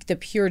 the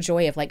pure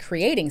joy of like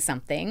creating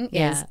something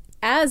is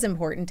as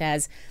important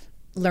as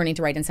learning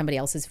to write in somebody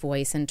else's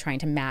voice and trying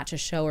to match a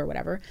show or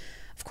whatever.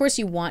 Of course,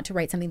 you want to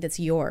write something that's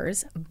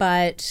yours,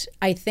 but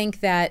I think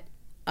that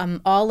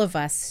all of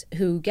us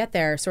who get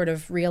there sort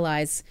of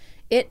realize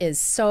it is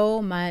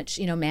so much,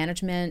 you know,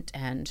 management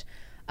and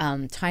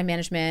time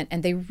management,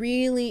 and they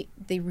really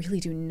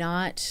do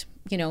not,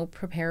 you know,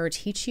 prepare or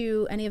teach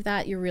you any of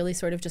that. You're really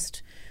sort of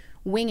just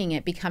winging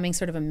it, becoming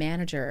sort of a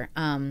manager.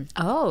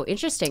 Oh,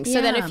 interesting.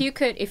 So then if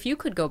you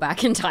could go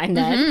back in time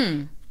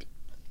then.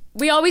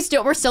 We always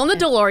do. We're still in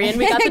the DeLorean.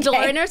 We got the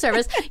DeLorean in our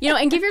service, you know,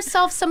 and give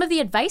yourself some of the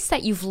advice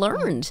that you've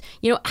learned,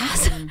 you know,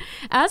 as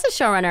a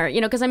showrunner,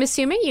 you know, because I'm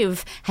assuming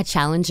you've had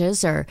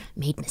challenges or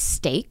made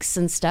mistakes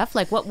and stuff.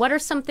 Like what are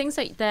some things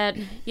that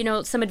you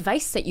know, some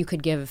advice that you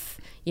could give,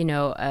 you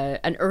know,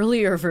 an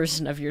earlier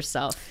version of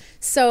yourself?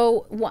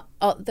 So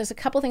there's a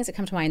couple things that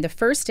come to mind. The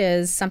first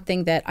is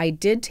something that I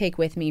did take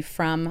with me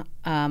from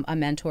a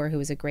mentor who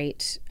was a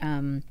great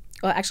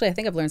well, actually, I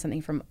think I've learned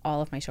something from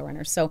all of my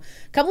showrunners. So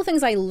a couple of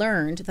things I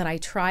learned that I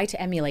try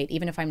to emulate,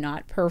 even if I'm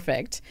not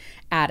perfect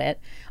at it,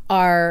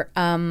 are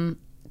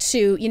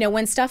to, you know,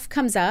 when stuff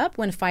comes up,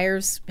 when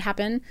fires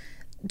happen,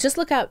 just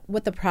look at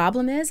what the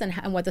problem is and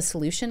what the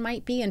solution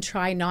might be, and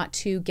try not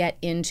to get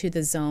into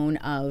the zone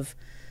of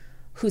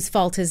whose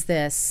fault is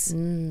this?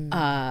 You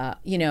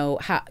know,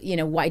 how, you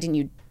know, why didn't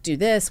you do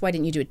this? Why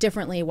didn't you do it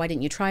differently? Why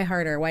didn't you try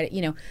harder? Why,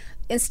 you know,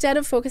 instead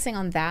of focusing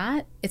on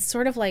that, it's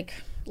sort of like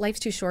life's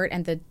too short,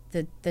 and the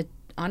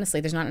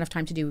honestly, there's not enough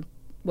time to do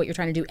what you're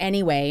trying to do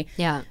anyway.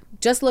 Yeah.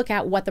 Just look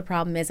at what the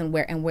problem is and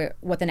where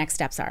what the next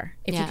steps are.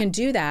 If you can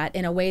do that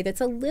in a way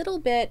that's a little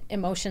bit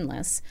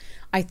emotionless,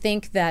 I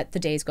think that the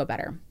days go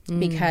better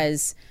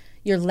because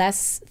you're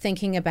less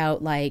thinking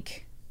about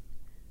like,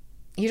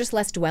 you're just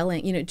less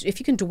dwelling, you know, if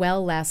you can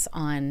dwell less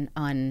on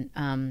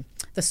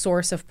the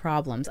source of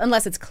problems,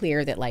 unless it's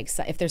clear that like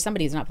if there's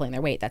somebody who's not pulling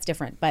their weight, that's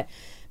different. But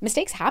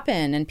mistakes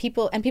happen, and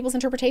people's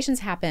interpretations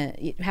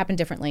happen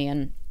differently,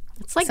 and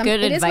it's like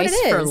good advice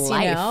for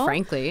life, you know?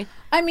 Frankly.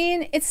 I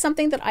mean, it's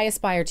something that I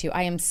aspire to.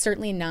 I am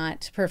certainly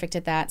not perfect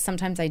at that.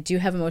 Sometimes I do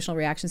have emotional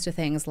reactions to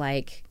things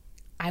like,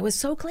 I was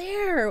so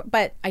clear,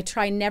 but I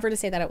try never to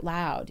say that out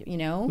loud, you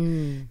know,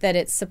 that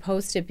it's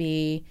supposed to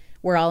be,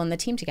 we're all in the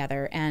team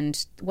together.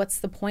 And what's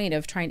the point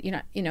of trying,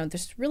 you know,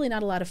 there's really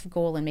not a lot of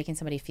goal in making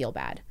somebody feel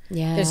bad.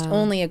 Yeah. There's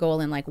only a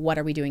goal in like, what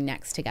are we doing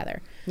next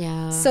together?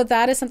 Yeah. So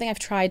that is something I've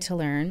tried to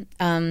learn.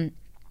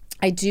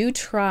 I do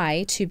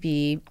try to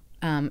be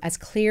as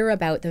clear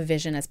about the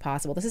vision as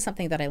possible. This is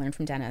something that I learned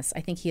from Dennis.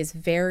 I think he is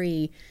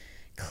very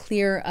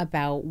clear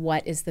about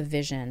what is the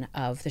vision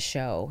of the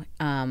show,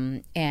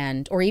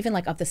 or even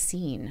like of the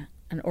scene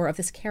or of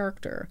this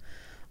character.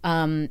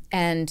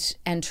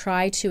 and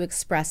try to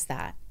express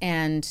that.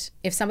 And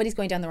if somebody's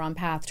going down the wrong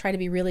path, try to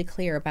be really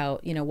clear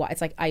about, what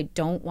it's like, I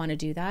don't want to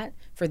do that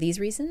for these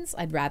reasons.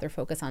 I'd rather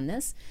focus on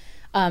this.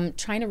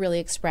 Trying to really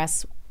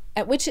express,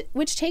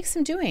 which takes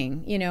some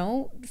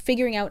doing,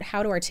 figuring out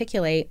how to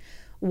articulate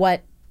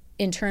what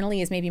internally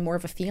is maybe more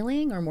of a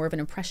feeling or more of an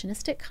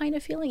impressionistic kind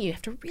of feeling. You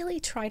have to really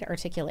try to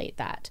articulate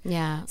that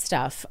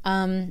stuff.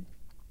 And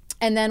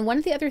then one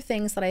of the other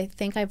things that I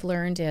think I've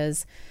learned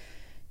is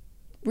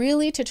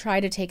really to try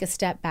to take a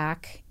step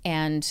back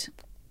and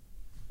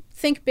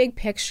think big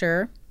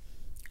picture.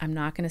 I'm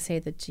not going to say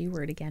the G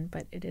word again,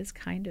 but it is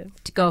kind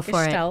of to go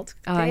for it.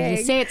 Oh, you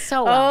say it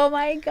so well. Oh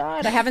my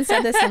God. I haven't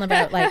said this in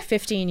about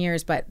 15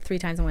 years, but 3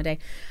 times in one day.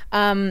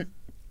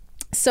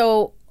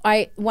 So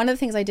one of the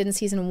things I did in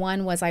season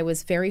 1 was I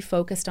was very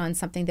focused on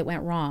something that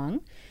went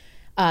wrong,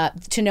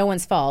 to no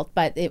one's fault,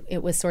 but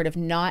it was sort of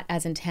not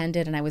as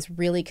intended, and I was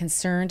really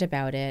concerned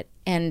about it.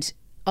 And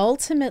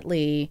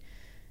ultimately,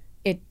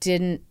 it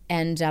didn't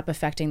end up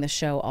affecting the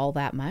show all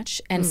that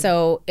much. And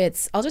so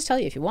I'll just tell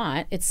you if you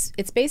want, it's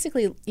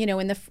basically,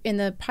 in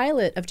the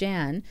pilot of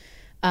Jan,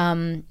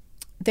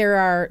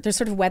 there's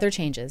sort of weather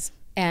changes.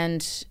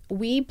 And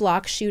we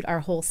block shoot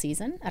our whole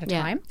season at a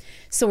time.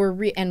 So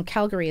and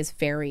Calgary is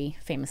very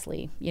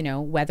famously,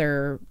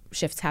 weather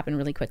shifts happen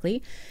really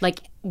quickly. Like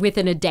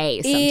within a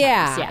day sometimes.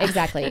 Yeah,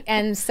 exactly.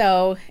 And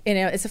so,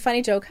 it's a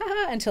funny joke,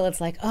 until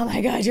it's like, oh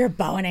my God, you're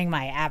boning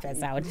my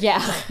episode.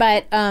 Yeah.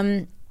 But,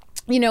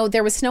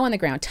 there was snow on the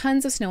ground,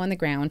 tons of snow on the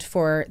ground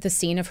for the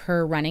scene of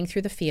her running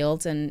through the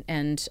fields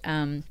and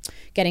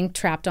getting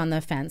trapped on the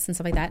fence and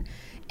stuff like that.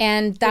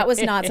 And that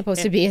was not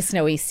supposed to be a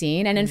snowy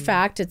scene. And in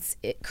fact,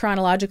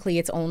 chronologically,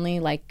 it's only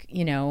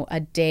a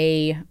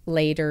day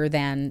later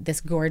than this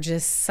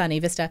gorgeous sunny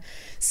vista.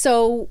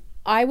 So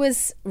I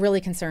was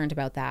really concerned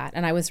about that.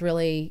 And I was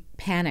really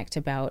panicked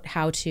about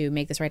how to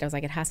make this right. I was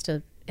like, it has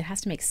to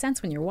make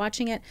sense when you're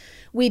watching it.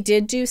 We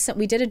did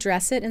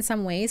address it in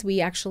some ways. We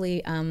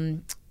actually,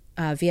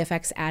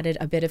 VFX added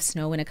a bit of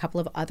snow in a couple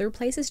of other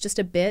places, just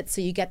a bit,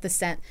 so you get the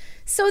scent.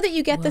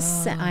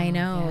 I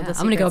know. Yeah.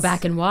 I'm going to go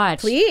back and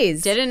watch.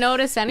 Please. Didn't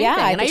notice anything.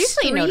 Yeah, and I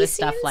usually notice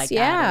stuff like that.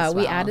 Yeah, as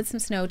well. We added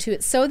some snow to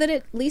it so that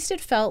at least it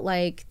felt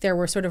like there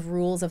were sort of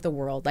rules of the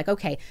world. Like,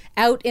 okay,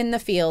 out in the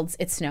fields,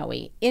 it's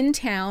snowy. In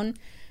town,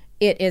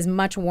 it is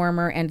much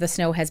warmer, and the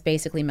snow has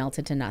basically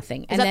melted to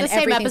nothing. Is that the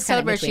same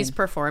episode where she's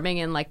performing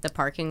in the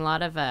parking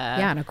lot of a...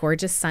 Yeah, on a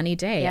gorgeous sunny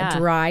day, a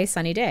dry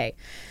sunny day.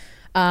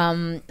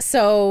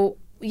 So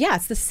yeah,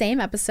 it's the same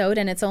episode,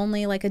 and it's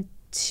only 1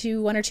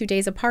 or 2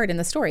 days apart in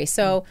the story.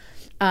 So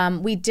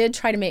we did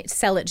try to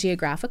sell it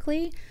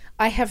geographically.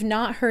 I have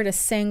not heard a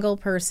single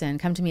person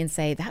come to me and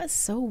say, that is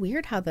so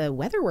weird how the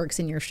weather works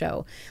in your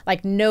show.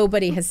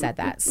 Nobody has said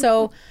that.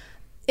 So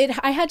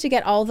I had to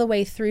get all the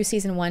way through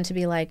season 1 to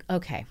be like,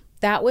 okay,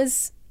 that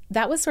was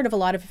sort of a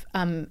lot of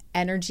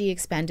energy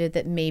expended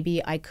that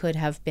maybe I could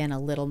have been a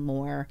little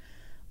more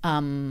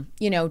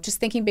just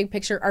thinking big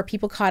picture. Are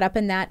people caught up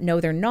in that?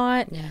 No, they're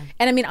not. Yeah.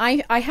 And I mean,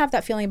 I have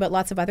that feeling about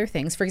lots of other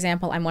things. For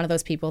example, I'm one of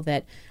those people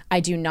that I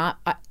do not,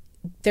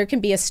 there can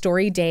be a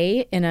story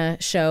day in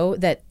a show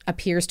that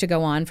appears to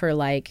go on for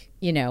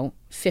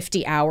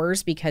 50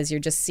 hours because you're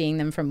just seeing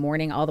them from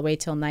morning all the way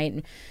till night.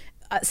 And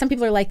some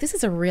people are like, this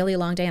is a really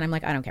long day. And I'm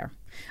like, I don't care.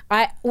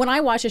 When I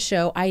watch a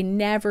show, I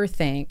never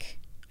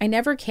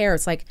care.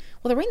 It's like,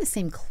 well, they're wearing the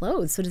same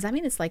clothes. So does that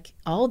mean it's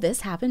all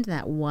this happened in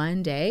that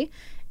one day?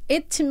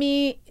 To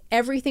me,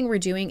 everything we're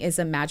doing is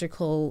a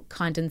magical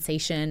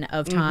condensation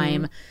of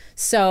time.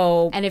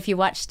 So, and if you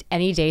watched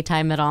any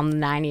daytime at all in the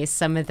 90s,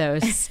 some of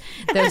those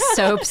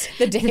soaps,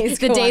 the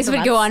days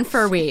would go on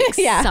for weeks,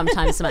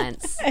 sometimes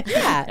months.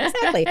 Yeah,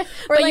 exactly.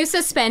 Or but you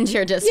suspend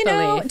your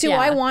disbelief. Do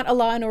I want a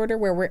Law and Order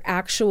where we're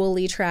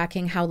actually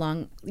tracking how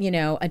long,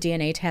 a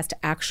DNA test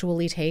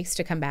actually takes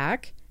to come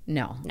back?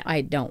 No,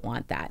 I don't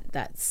want that.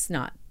 That's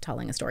not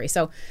telling a story.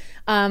 So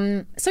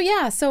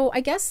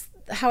I guess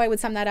how I would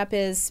sum that up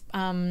is,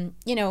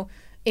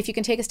 if you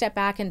can take a step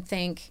back and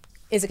think,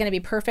 is it going to be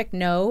perfect?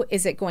 No.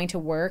 Is it going to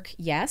work?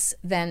 Yes.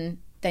 Then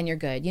you're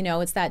good.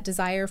 It's that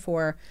desire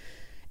for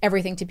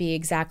everything to be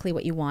exactly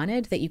what you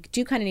wanted that you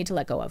do kind of need to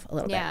let go of a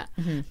little bit.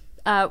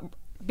 Mm-hmm.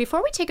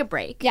 Before we take a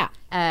break,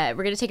 we're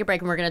going to take a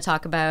break and we're going to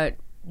talk about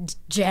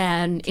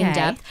Jan in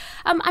depth.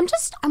 I'm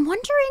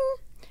wondering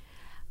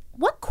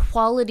what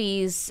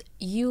qualities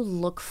you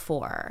look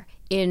for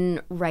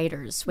in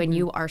writers when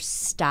you are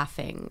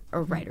staffing a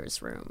writer's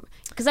room,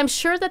 because I'm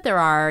sure that there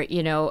are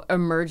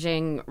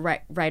emerging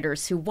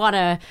writers who want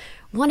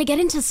to get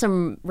into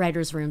some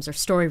writers' rooms or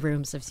story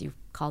rooms, as you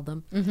called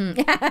them.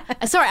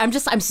 Sorry,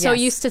 I'm so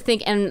used to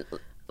thinking.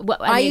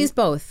 I use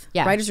both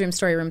writers' rooms,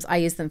 story rooms. I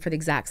use them for the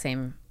exact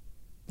same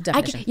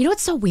definition.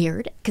 What's so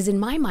weird? Because in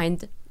my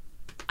mind,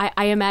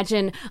 I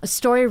imagine a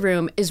story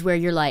room is where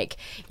you're like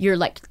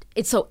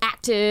it's so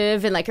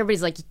active and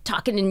everybody's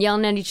talking and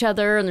yelling at each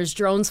other and there's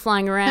drones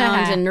flying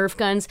around and Nerf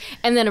guns,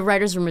 and then a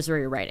writer's room is where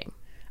you're writing.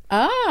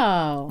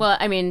 Oh. Well,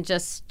 I mean,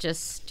 just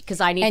because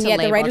I need And to yet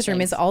the label writer's room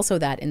things. is also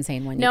that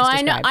insane one you No, just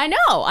I know, described.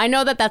 I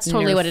know that that's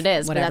totally Nerf, what it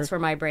is, whatever. but that's where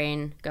my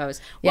brain goes.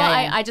 Yeah,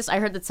 Well, yeah. I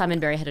heard that Simon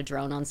Barry had a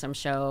drone on some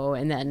show,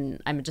 and then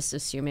I'm just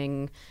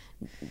assuming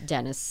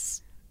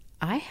Dennis.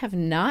 I have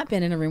not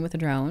been in a room with a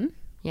drone.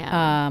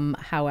 Yeah.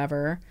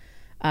 However,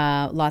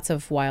 lots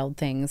of wild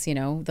things. You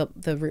know,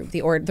 the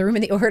room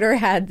in the Order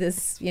had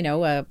this, you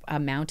know, a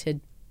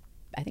mounted,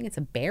 I think it's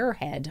a bear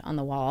head on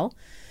the wall.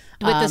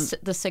 With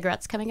the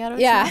cigarettes coming out of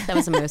it? Yeah. That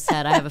was a moose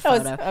head. I have a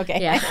photo.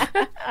 okay. Yeah.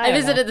 I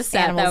visited the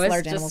set. Animals, that was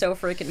large just animals. so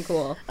freaking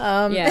cool.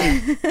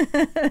 Yeah.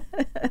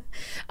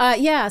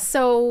 Yeah.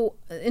 So,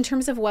 in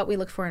terms of what we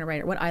look for in a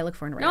writer, what I look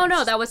for in a writer.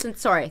 No, that wasn't.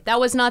 Sorry, that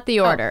was not the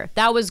order.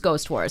 That was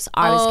Ghost Wars.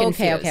 I was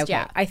confused. Okay.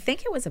 Yeah. I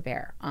think it was a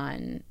bear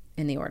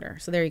in the Order.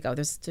 So there you go.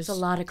 There's There's a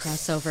lot of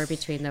crossover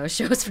between those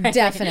shows. Frankly.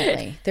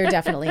 definitely there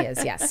definitely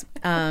is. Yes.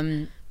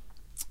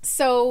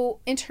 So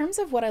in terms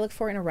of what I look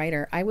for in a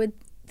writer,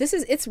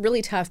 it's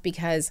really tough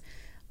because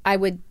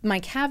my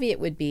caveat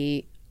would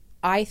be,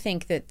 I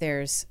think that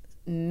there's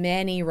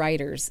many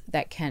writers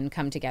that can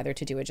come together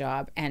to do a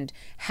job, and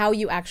how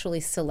you actually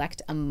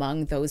select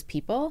among those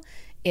people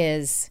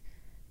is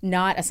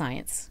not a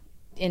science.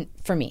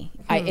 For me,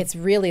 it's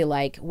really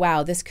like,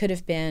 wow, this could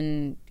have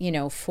been,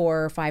 4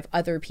 or 5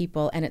 other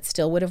people and it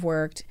still would have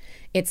worked.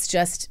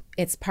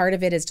 It's part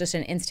of it is just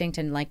an instinct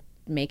and like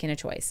making a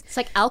choice. It's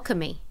like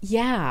alchemy.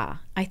 Yeah,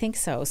 I think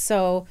so.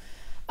 So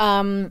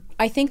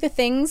I think the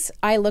things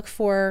I look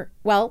for,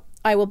 well,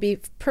 I will be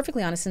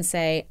perfectly honest and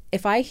say,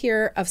 if I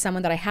hear of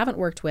someone that I haven't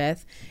worked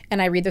with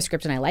and I read the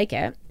script and I like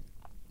it,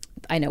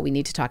 I know we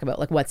need to talk about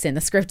like what's in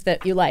the script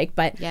that you like,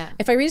 but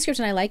if I read a script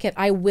and I like it,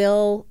 I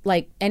will,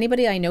 like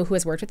anybody I know who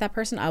has worked with that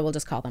person, I will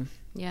just call them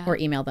or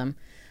email them.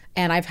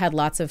 And I've had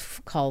lots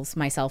of calls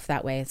myself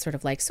that way. It's sort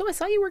of like, so I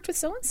saw you worked with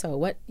so-and-so.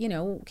 What,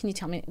 can you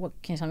tell me what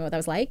that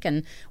was like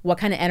and what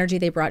kind of energy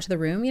they brought to the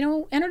room?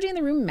 Energy in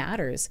the room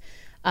matters.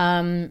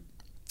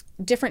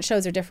 Different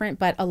shows are different,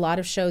 but a lot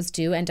of shows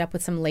do end up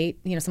with some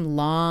some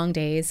long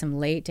days, some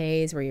late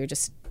days where you're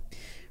just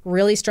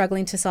really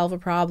struggling to solve a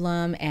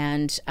problem,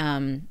 and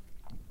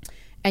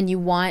you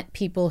want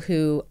people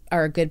who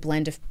are a good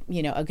blend of,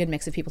 a good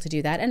mix of people to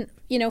do that. And,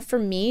 for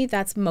me,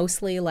 that's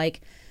mostly like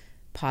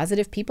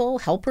positive people,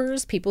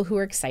 helpers, people who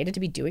are excited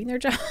to be doing their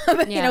job.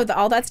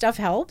 All that stuff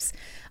helps.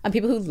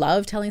 People who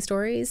love telling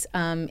stories.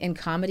 In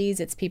comedies,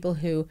 it's people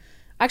who,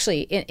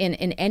 actually, in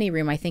any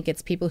room, I think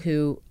it's people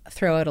who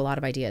throw out a lot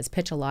of ideas,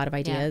 pitch a lot of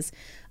ideas,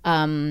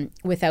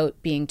 without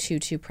being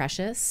too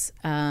precious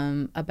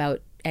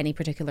about any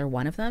particular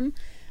one of them.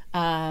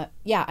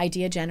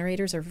 Idea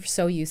generators are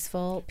so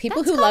useful.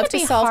 People who love to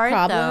solve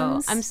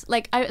problems. Though. I'm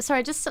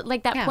just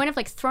like that point of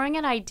like throwing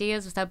out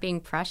ideas without being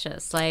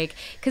precious, like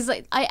because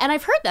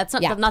I've heard that's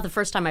not the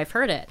first time I've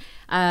heard it.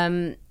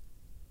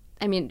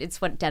 I mean, it's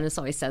what Dennis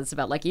always says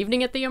about like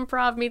evening at the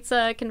Improv meets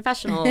a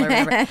confessional or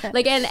whatever.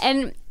 Like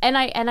and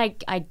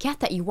I get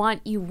that you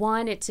want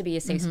it to be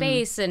a safe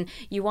space and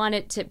you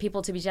want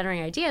people to be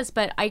generating ideas,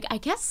 but I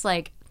guess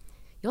like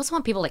you also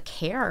want people to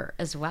care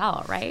as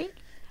well, right?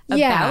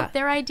 About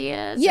their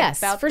ideas. Yes,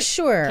 about for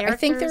sure.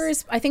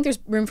 Characters. I think there's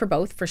room for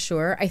both, for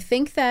sure. I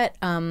think that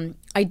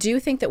I do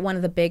think that one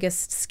of the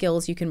biggest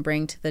skills you can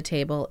bring to the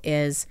table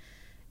is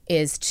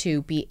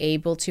to be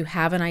able to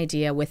have an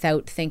idea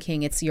without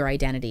thinking it's your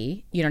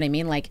identity. You know what I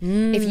mean? Like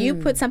if you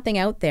put something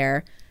out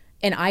there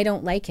and I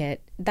don't like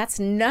it, that's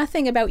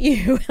nothing about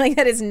you. Like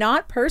that is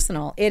not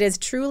personal. It is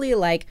truly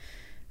like,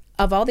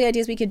 of all the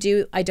ideas we could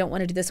do, I don't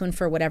want to do this one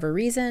for whatever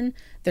reason.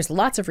 There's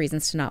lots of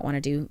reasons to not want to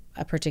do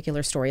a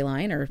particular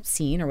storyline or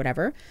scene or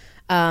whatever.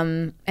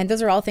 And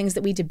those are all things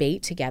that we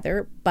debate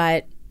together.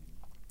 But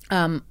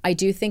I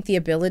do think the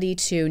ability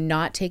to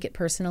not take it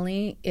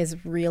personally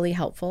is really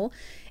helpful.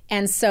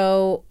 And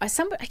so I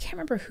can't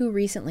remember who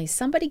recently,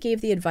 somebody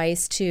gave the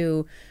advice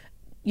to,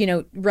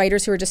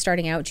 writers who are just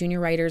starting out, junior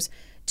writers,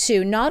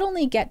 to not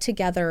only get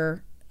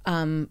together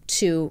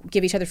to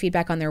give each other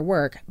feedback on their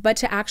work, but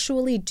to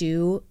actually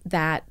do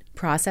that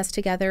process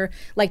together,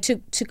 like to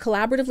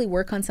collaboratively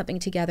work on something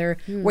together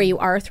where you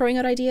are throwing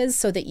out ideas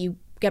so that you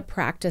get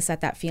practice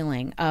at that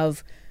feeling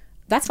of,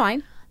 that's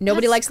fine.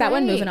 Nobody likes that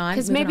one. Moving on.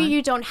 Because maybe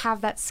you don't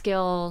have that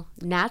skill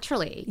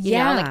naturally. You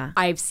know, like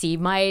I see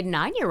my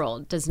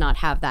 9-year-old does not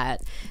have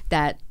that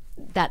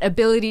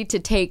ability to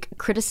take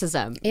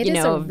criticism. It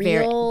is a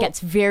real... gets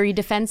very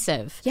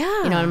defensive.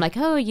 Yeah. I'm like,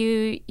 oh,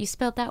 you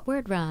spelled that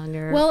word wrong,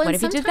 or well, what and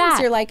if you did sometimes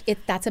that? You're like,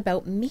 that's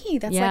about me.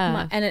 That's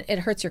like and it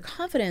hurts your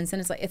confidence.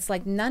 And it's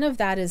like none of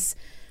that is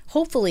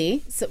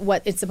hopefully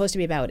what it's supposed to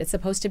be about. It's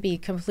supposed to be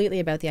completely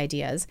about the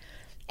ideas.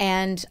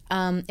 And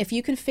if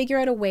you can figure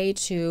out a way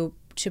to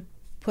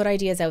put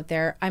ideas out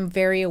there, I'm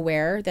very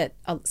aware that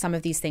some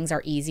of these things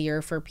are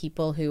easier for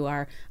people who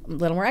are a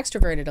little more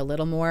extroverted, a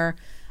little more,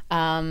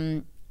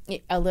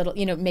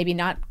 maybe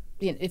not.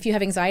 If you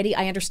have anxiety,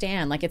 I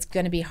understand. Like it's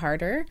going to be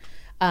harder.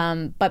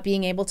 But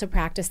being able to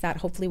practice that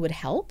hopefully would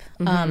help,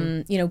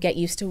 get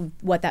used to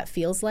what that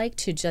feels like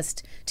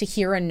to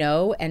hear a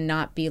no and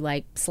not be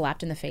like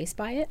slapped in the face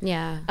by it.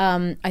 Yeah.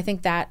 I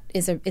think that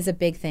is a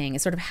big thing.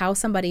 It's sort of how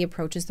somebody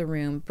approaches the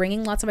room.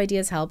 Bringing lots of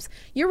ideas helps.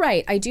 You're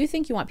right. I do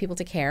think you want people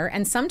to care.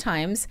 And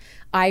sometimes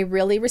I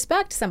really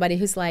respect somebody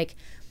who's like,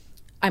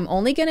 I'm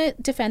only going to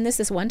defend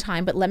this one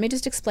time, but let me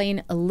just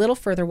explain a little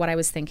further what I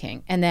was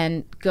thinking, and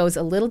then goes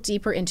a little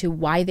deeper into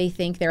why they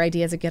think their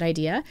idea is a good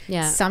idea.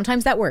 Yeah.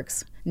 Sometimes that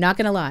works. Not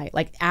going to lie.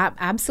 Like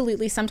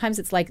absolutely. Sometimes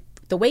it's like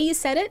the way you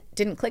said it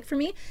didn't click for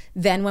me.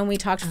 Then when we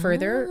talked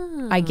further,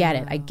 I get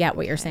it. I get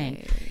what you're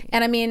saying.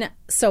 And I mean,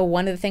 so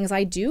one of the things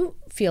I do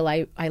feel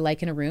I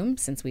like in a room,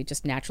 since we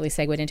just naturally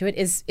segued into it,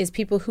 is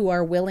people who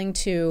are willing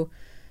to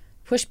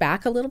push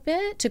back a little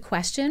bit, to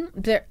question.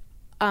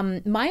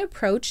 My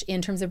approach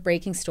in terms of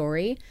breaking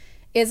story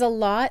is a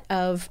lot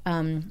of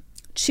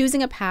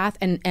choosing a path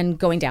and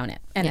going down it.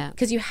 And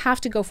because you have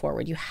to go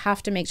forward, you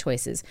have to make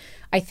choices.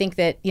 I think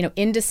that,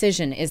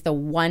 indecision is the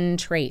one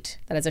trait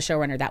that as a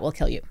showrunner that will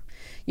kill you.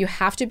 You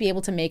have to be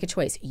able to make a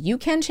choice. You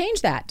can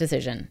change that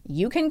decision.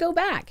 You can go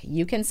back.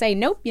 You can say,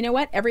 nope, you know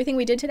what? Everything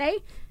we did today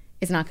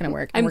is not going to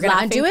work. I'm we're going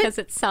to undo it because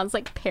it sounds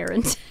like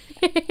parenting.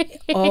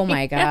 Oh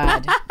my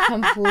God.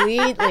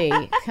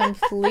 Completely.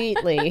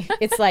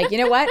 It's like, you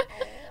know what?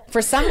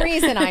 For some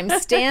reason, I'm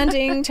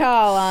standing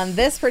tall on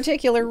this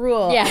particular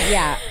rule.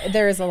 Yeah.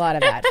 There is a lot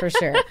of that for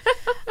sure.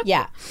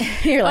 Yeah.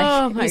 You're like,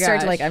 oh my you start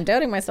gosh. to like, I'm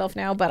doubting myself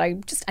now, but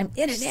I'm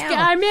in it now.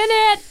 I'm in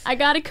it. I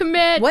got to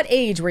commit. What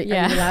age are you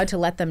allowed to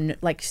let them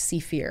like see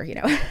fear?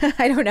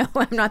 I don't know.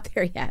 I'm not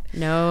there yet.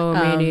 No,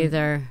 me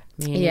neither.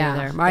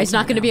 Yeah, Mari's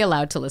not going to be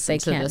allowed to listen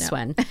to this know.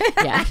 one.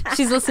 Yeah,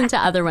 she's listened to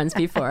other ones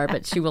before,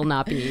 but she will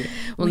not be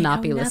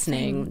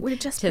listening. We're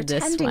just to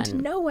this pretending one. to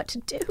know what to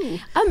do.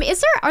 Are there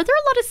a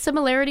lot of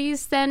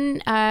similarities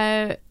then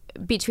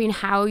between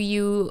how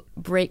you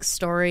break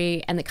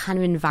story and the kind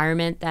of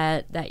environment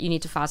that you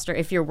need to foster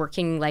if you're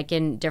working like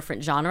in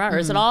different genre, or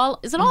is it all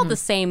the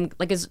same?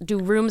 Like, do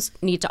rooms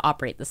need to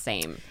operate the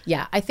same?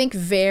 Yeah, I think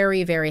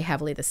very, very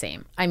heavily the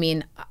same. I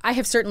mean, I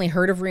have certainly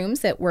heard of rooms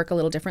that work a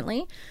little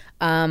differently,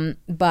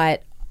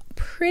 but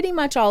pretty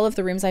much all of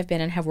the rooms I've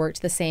been in have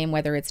worked the same,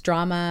 whether it's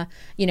drama,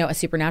 a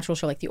supernatural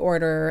show like The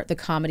Order, the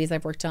comedies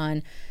I've worked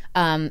on,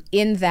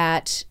 in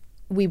that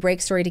we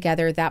break story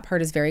together. That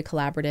part is very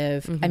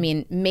collaborative. I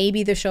mean,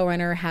 maybe the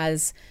showrunner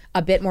has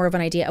a bit more of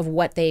an idea of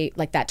what they,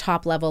 like that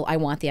top level, I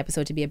want the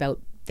episode to be about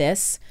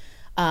this.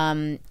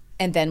 And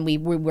then we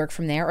work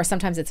from there. Or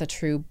sometimes it's a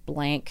true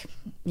blank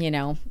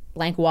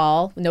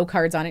wall, no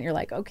cards on it. You're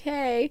like,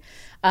 okay.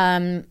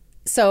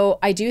 So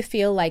I do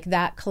feel like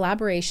that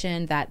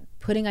collaboration, that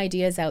putting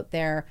ideas out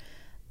there,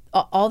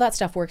 all that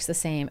stuff works the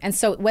same. And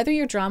so whether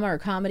you're drama or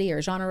comedy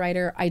or genre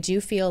writer, I do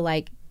feel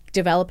like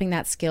developing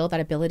that skill,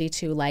 that ability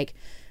to like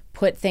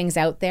put things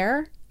out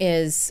there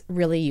is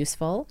really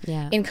useful.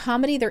 Yeah. In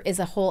comedy, there is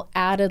a whole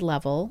added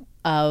level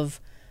of,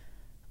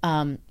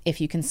 if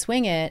you can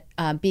swing it,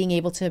 being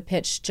able to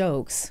pitch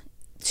jokes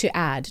to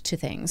add to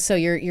things. So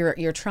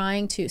you're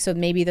trying to, so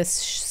maybe this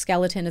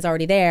skeleton is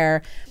already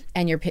there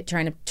and you're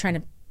trying to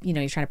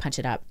punch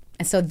it up.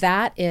 And so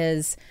that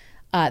is,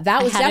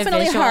 that was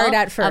definitely hard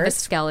at first. Of a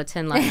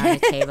skeleton lying on a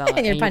table,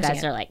 and you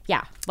guys are like,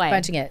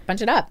 punch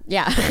it up.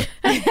 Yeah.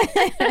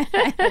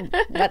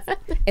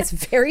 It's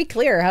very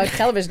clear how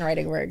television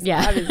writing works.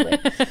 Yeah, obviously.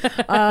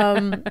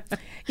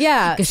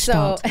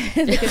 So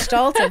the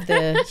gestalt of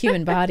the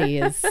human body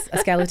is a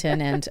skeleton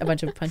and a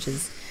bunch of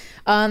punches.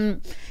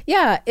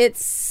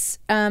 It's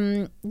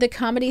the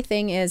comedy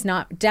thing is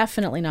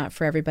definitely not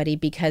for everybody,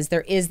 because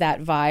there is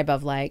that vibe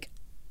of like,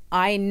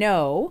 I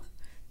know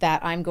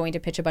that I'm going to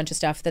pitch a bunch of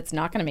stuff that's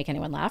not going to make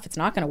anyone laugh. It's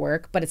not going to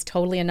work, but it's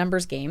totally a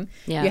numbers game.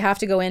 Yeah. You have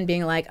to go in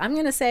being like, I'm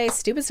going to say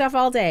stupid stuff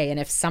all day. And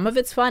if some of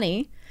it's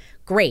funny,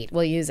 great,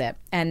 we'll use it.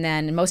 And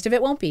then most of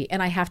it won't be.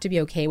 And I have to be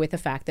okay with the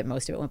fact that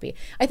most of it won't be.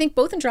 I think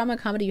both in drama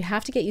and comedy, you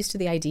have to get used to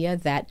the idea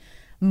that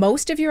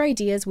most of your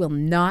ideas will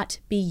not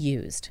be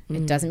used.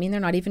 It doesn't mean they're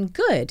not even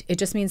good. It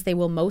just means they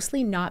will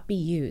mostly not be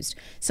used.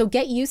 So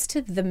get used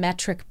to the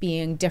metric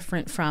being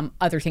different from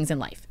other things in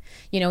life.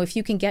 If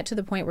you can get to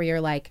the point where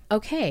you're like,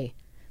 okay,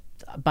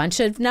 a bunch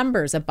of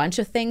numbers, a bunch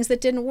of things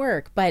that didn't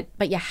work, but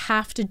you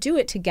have to do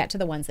it to get to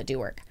the ones that do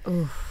work.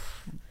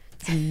 Oof,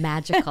 it's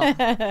magical.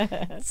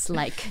 It's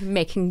like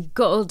making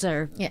gold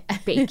or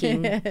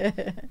baking.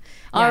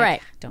 All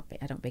right.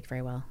 I don't bake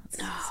very well. It's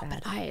sad.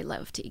 But I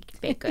love to eat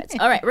baked goods.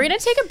 All right, we're going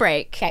to take a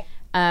break. Okay.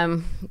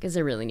 Because I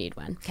really need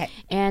one. Okay.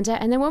 And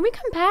then when we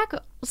come back,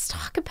 let's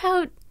talk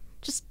about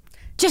just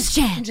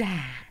Jen.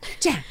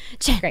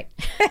 Great.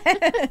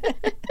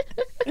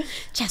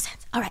 Jazz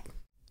hands. All right.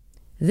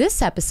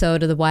 This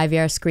episode of the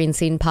YVR Screen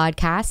Scene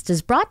podcast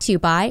is brought to you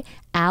by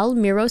Al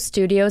Miro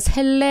Studios'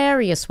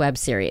 hilarious web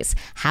series,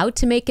 How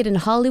to Make It in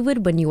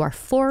Hollywood When You Are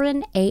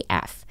Foreign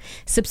AF.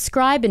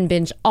 Subscribe and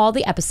binge all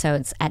the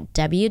episodes at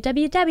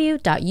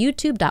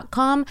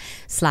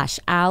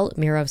www.youtube.com/Al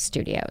Miro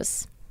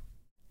Studios.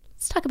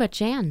 Let's talk about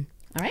Jan.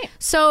 All right.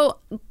 So,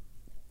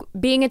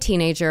 being a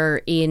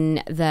teenager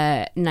in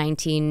the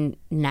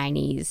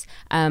 1990s,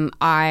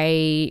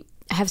 I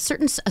have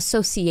certain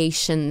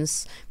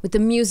associations with the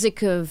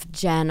music of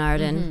Jan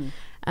Arden.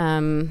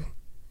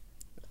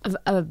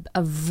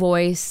 A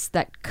voice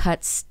that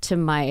cuts to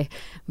my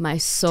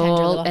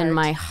soul and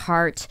my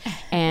heart,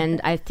 and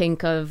I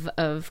think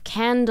of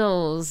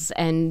candles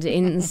and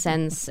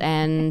incense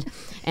and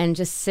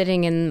just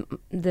sitting in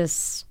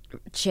this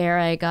chair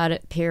I got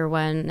at Pier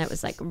 1 that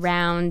was like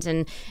round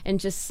and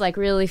just like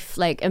really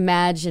like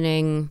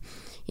imagining,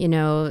 you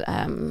know,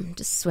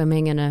 just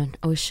swimming in an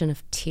ocean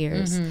of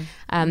tears.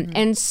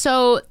 And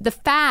so the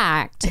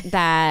fact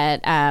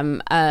that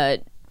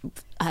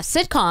a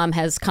sitcom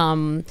has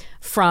come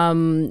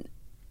from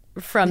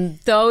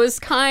those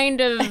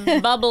kind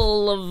of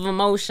bubble of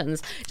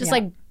emotions just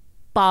like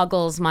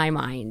boggles my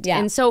mind.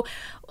 And so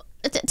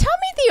tell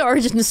me the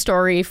origin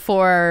story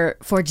for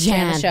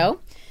Jan. The show?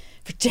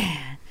 For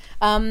Jan.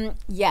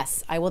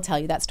 Yes, I will tell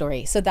you that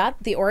story. So that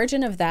the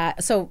origin of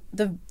that, so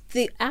the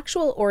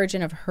actual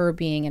origin of her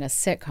being in a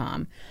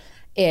sitcom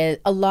is,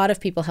 a lot of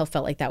people have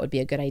felt like that would be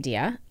a good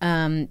idea,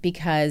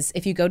 because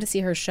if you go to see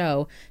her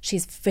show,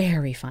 she's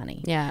very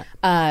funny.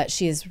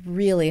 She is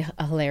really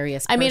a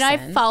hilarious person. I mean,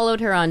 I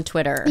followed her on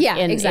Twitter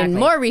in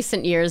more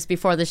recent years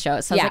before the show.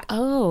 So I was like,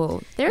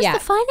 oh, there's the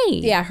funny.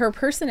 Yeah, her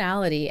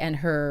personality and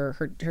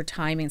her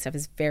timing stuff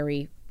is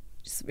very,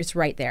 it's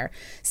right there.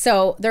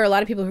 So there are a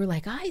lot of people who are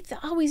like, I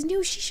always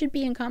knew she should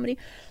be in comedy.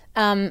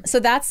 So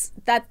that's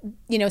that,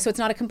 you know, so it's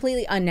not a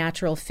completely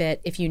unnatural fit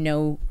if you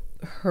know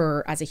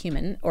her as a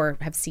human or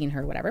have seen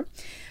her, whatever.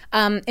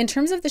 In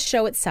terms of the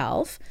show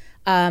itself,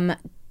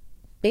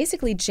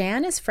 basically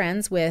Jan is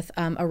friends with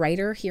a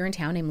writer here in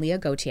town named Leah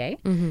Gauthier,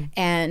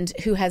 and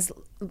who has,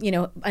 you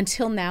know,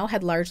 until now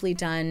had largely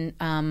done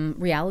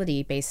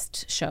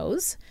reality-based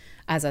shows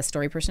as a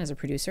story person, as a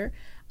producer.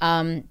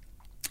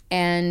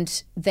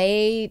 And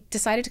they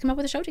decided to come up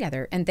with a show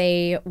together, and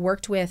they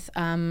worked with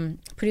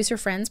Producer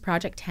Friends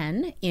Project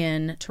 10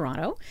 in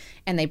Toronto,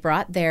 and they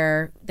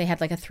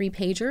had like a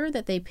 3-pager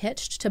that they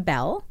pitched to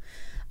Bell,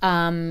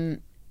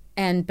 and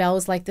Bell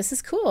was like, this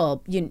is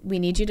cool, we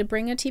need you to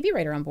bring a TV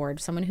writer on board,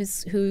 someone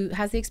who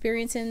has the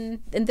experience in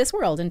this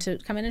world, and to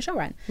come in and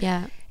showrun.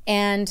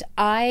 And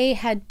I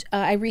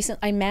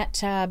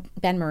met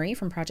Ben Murray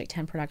from Project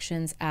 10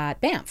 Productions at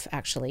Banff,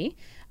 actually,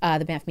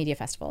 the Banff Media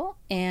Festival,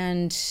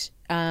 and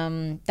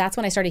that's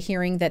when I started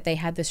hearing that they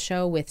had this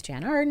show with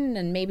Jan Arden,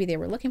 and maybe they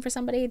were looking for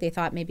somebody. They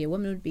thought maybe a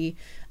woman would be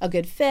a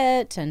good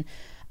fit, and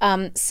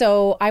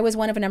so I was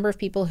one of a number of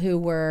people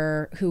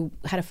who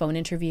had a phone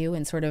interview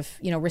and sort of,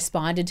 you know,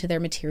 responded to their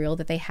material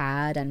that they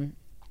had. And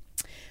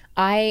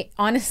I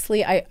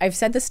honestly, I've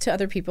said this to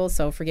other people,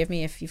 so forgive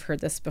me if you've heard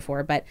this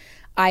before, but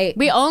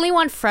we only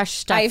want fresh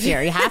stuff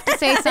here. You have to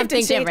say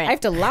something different. I have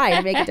to lie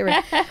to make it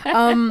different.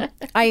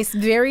 I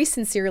very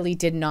sincerely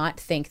did not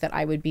think that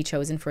I would be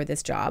chosen for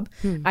this job.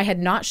 I had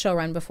not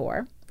showrun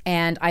before,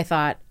 and I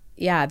thought,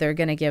 yeah, they're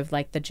going to give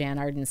like the Jan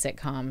Arden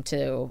sitcom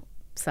to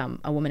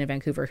a woman in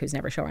Vancouver who's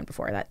never showrun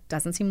before. That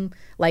doesn't seem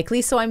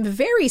likely. So I'm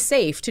very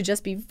safe to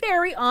just be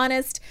very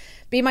honest,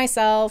 be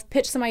myself,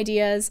 pitch some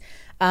ideas.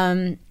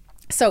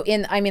 So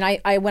when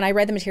I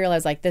read the material, I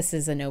was like, this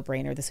is a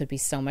no-brainer. This would be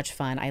so much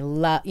fun. I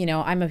love, you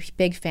know, I'm a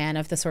big fan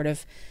of the sort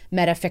of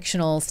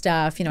metafictional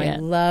stuff. You know, I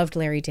loved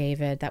Larry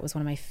David. That was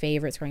one of my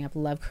favorites growing up.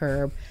 Loved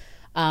Curb.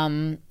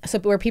 So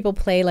where people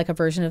play like a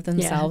version of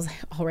themselves,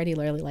 I already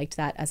really liked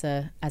that as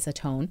a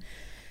tone.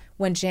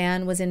 When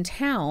Jan was in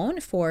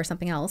town for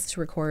something else to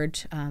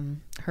record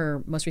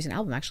her most recent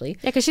album, actually.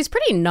 Yeah, because she's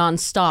pretty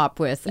nonstop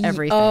with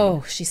everything.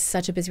 Oh, she's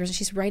such a busy person.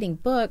 She's writing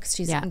books.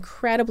 She's an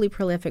incredibly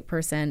prolific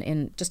person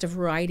in just a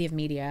variety of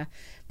media,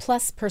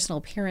 plus personal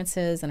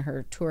appearances and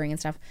her touring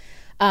and stuff.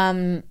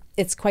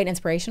 It's quite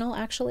inspirational,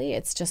 actually.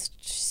 It's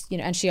just, you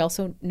know, and she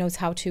also knows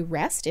how to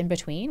rest in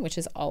between, which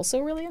is also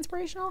really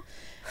inspirational.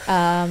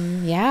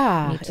 Need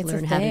to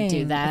learn how to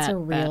do that. It's a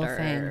real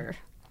thing.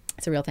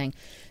 It's a real thing.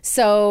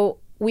 So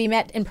we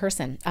met in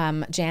person,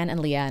 Jan and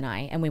Leah and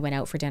I, and we went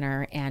out for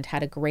dinner and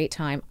had a great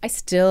time. I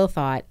still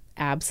thought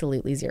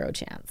absolutely zero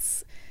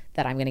chance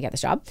that I'm going to get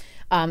this job.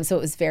 So it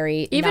was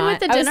very even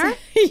with the dinner.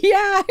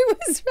 I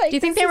was like. Do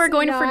you think they were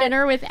going for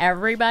dinner with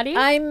everybody?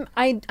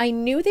 I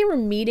knew they were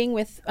meeting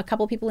with a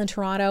couple people in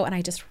Toronto, and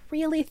I just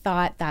really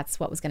thought that's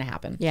what was going to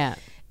happen. Yeah,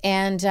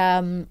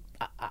 and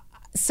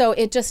so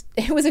it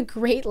was a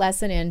great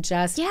lesson in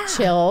just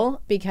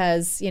chill,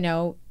 because, you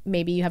know,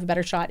 maybe you have a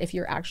better shot if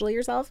you're actually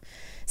yourself.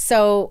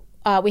 So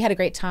we had a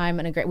great time,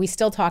 and we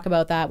still talk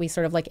about that. We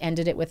sort of like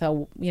ended it with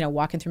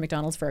walking through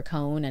McDonald's for a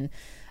cone,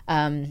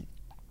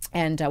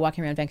 and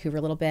walking around Vancouver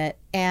a little bit.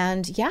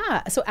 And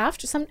so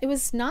it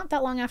was not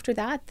that long after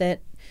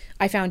that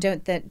I found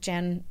out that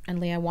Jan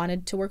and Leah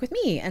wanted to work with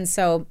me. And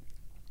so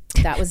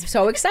that was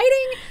so exciting.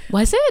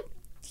 Was it?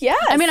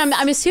 Yes. I mean,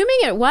 I'm assuming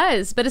it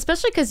was, but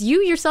especially because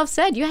you yourself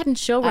said you hadn't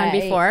showrun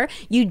before.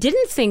 You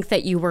didn't think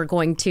that you were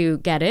going to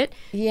get it.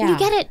 Yeah. You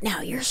get it now.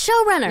 You're a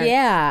showrunner.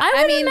 Yeah.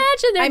 I would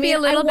imagine there'd be a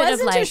little bit of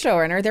like. I wasn't a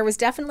showrunner. There was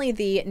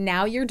definitely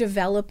now you're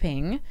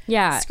developing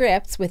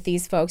scripts with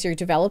these folks. You're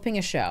developing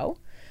a show.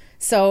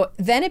 So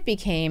then it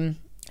became,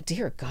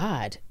 dear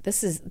God,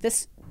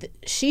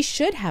 she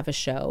should have a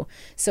show.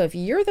 So if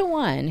you're the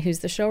one who's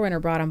the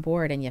showrunner brought on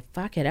board and you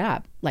fuck it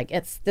up, like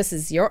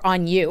you're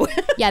on you.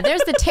 Yeah,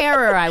 there's the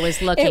terror I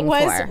was looking for.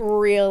 It was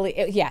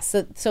really, yes.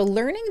 So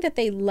learning that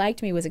they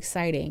liked me was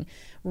exciting.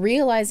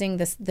 Realizing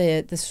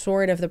the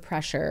sort of the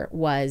pressure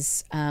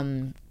was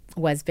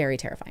very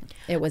terrifying.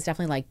 It was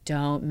definitely like,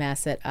 don't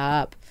mess it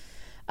up.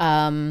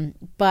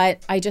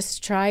 But I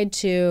just tried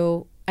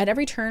to, at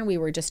every turn, we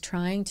were just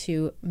trying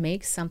to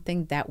make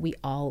something that we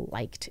all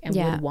liked and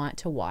would want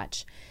to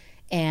watch.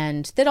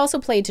 And that also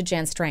played to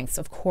Jan's strengths,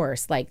 of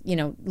course, like,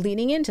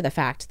 leaning into the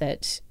fact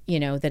that,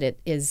 that it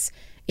is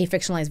a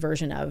fictionalized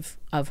version of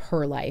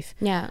her life.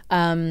 Yeah.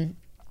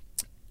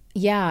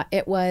 Yeah,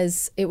 it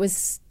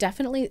was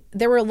definitely,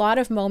 there were a lot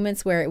of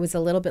moments where it was a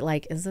little bit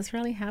like, is this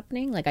really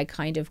happening? Like, I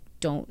kind of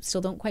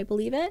still don't quite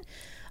believe it.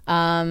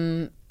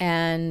 And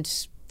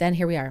then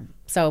here we are.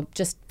 So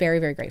just very,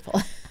 very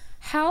grateful.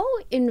 How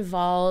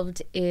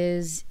involved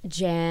is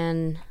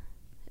Jan?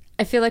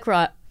 I feel like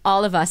we're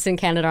all of us in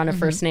Canada on a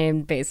first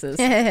name basis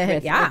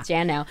with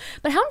Jan now.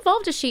 But how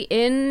involved is she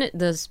in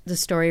the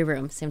story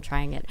room? See, I'm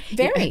trying it.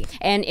 Very.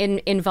 And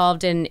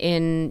involved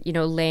in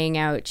laying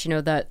out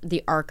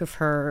the arc of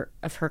her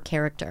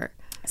character.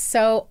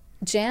 So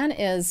Jan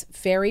is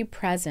very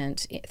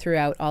present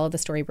throughout all of the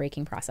story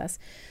breaking process.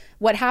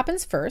 What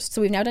happens first,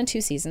 so we've now done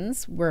 2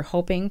 seasons. We're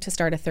hoping to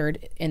start a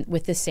third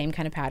with this same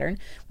kind of pattern.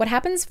 What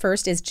happens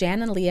first is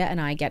Jan and Leah and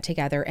I get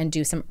together and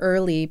do some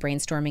early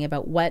brainstorming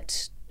about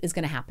what is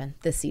going to happen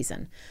this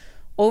season.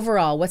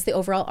 Overall, what's the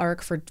overall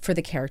arc for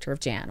the character of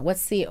Jan?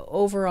 What's the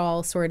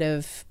overall sort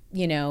of,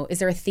 is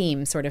there a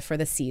theme sort of for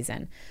the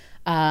season?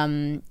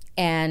 And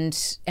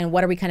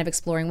what are we kind of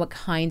exploring? What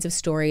kinds of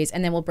stories?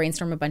 And then we'll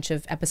brainstorm a bunch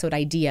of episode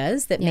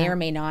ideas that may or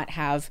may not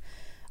have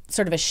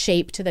sort of a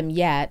shape to them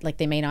yet, like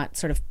they may not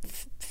sort of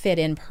fit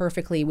in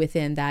perfectly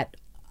within that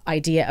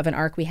idea of an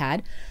arc we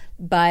had.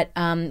 But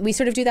we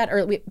sort of do that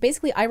early.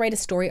 Basically, I write a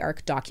story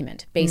arc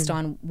document based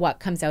on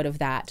what comes out of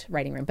that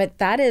writing room. But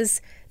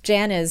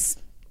Jan is,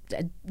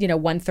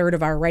 1/3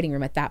 of our writing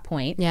room at that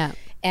point. Yeah.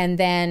 And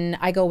then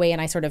I go away and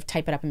I sort of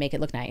type it up and make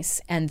it look nice.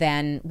 And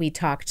then we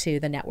talk to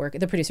the network,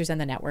 the producers and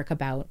the network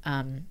about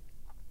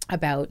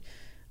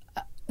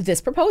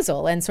this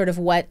proposal and sort of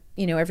what,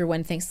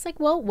 everyone thinks. It's like,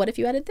 well, what if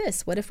you added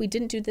this? What if we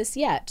didn't do this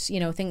yet?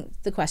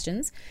 The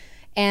questions.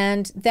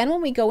 And then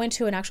when we go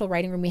into an actual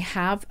writing room, we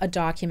have a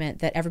document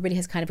that everybody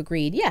has kind of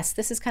agreed, yes,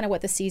 this is kind of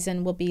what the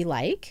season will be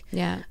like.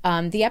 Yeah.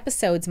 The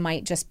episodes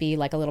might just be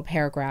like a little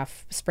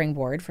paragraph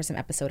springboard for some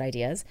episode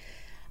ideas.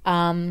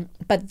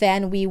 But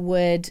then we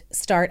would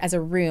start as a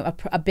room,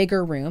 a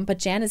bigger room, but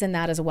Jan is in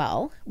that as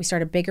well. We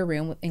start a bigger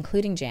room,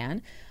 including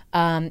Jan.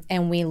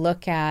 And we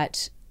look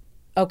at,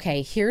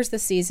 okay, here's the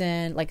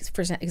season, like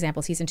for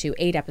example, season 2,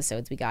 8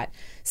 episodes we got.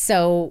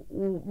 So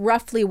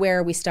roughly where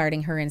are we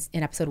starting her in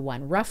episode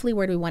 1? Roughly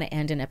where do we want to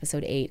end in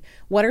episode 8?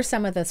 What are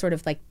some of the sort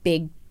of like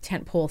big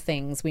tentpole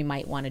things we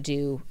might want to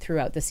do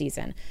throughout the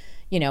season?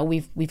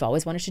 We've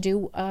always wanted to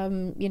do,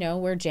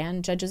 where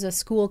Jan judges a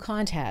school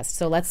contest.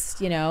 So let's,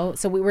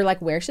 so we were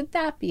like, where should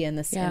that be in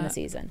the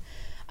season?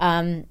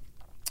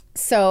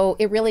 So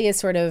it really is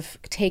sort of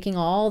taking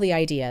all the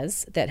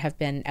ideas that have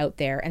been out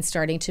there and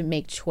starting to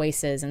make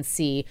choices and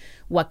see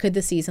what could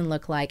the season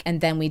look like. And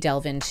then we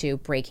delve into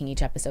breaking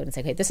each episode and say,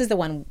 okay, this is the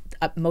one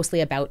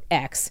mostly about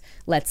X.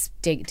 Let's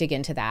dig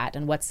into that.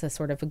 And what's the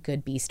sort of a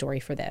good B story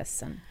for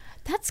this? And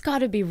that's got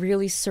to be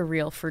really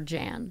surreal for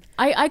Jan.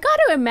 I got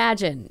to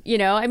imagine,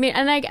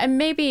 and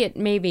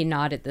maybe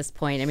not at this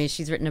point. I mean,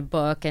 she's written a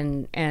book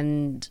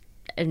and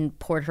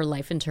poured her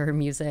life into her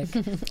music.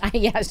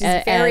 Yeah,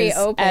 she's very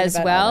open as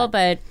about well.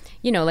 But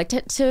like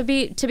to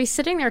be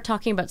sitting there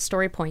talking about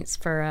story points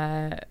for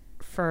a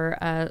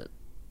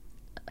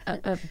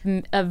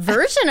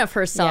version of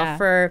herself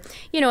for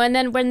and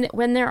then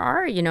when there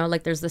are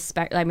like there's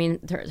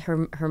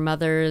the her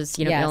mother's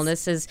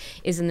illness is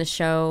in the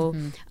show,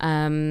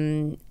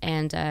 and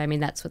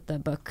that's what the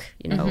book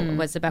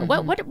was about.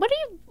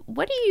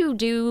 What do you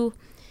do?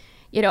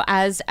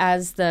 As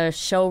the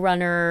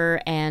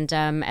showrunner and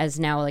as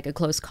now like a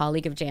close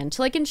colleague of Jan,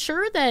 to like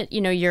ensure that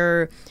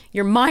you're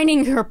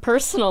mining her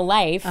personal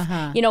life,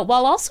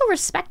 while also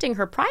respecting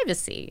her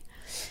privacy.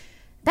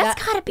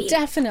 That's gotta be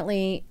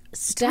definitely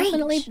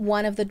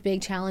one of the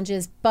big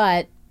challenges.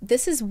 But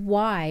this is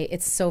why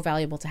it's so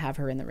valuable to have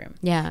her in the room.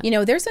 Yeah.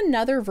 There's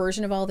another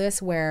version of all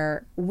this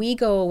where we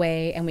go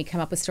away and we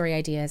come up with story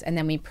ideas and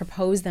then we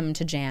propose them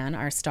to Jan,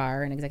 our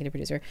star and executive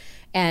producer,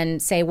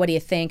 and say, what do you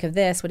think of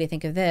this? What do you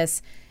think of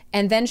this?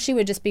 And then she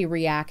would just be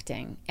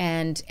reacting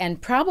and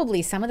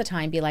probably some of the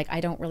time be like, I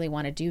don't really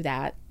want to do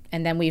that.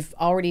 And then we've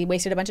already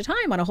wasted a bunch of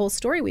time on a whole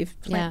story we've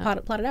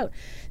plotted out.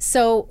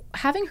 So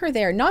having her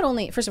there, not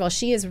only, first of all,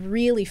 she is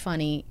really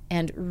funny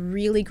and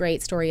really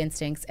great story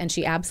instincts, and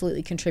she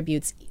absolutely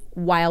contributes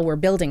while we're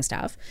building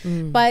stuff.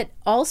 But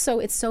also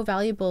it's so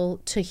valuable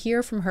to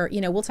hear from her.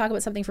 We'll talk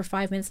about something for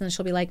 5 minutes and then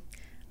she'll be like,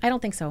 I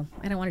don't think so.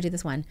 I don't want to do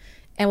this one.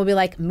 And we'll be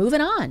like,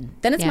 moving on.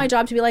 Then it's my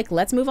job to be like,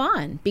 let's move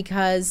on.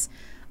 Because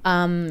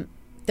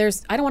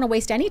I don't want to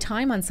waste any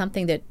time on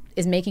something that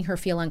is making her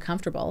feel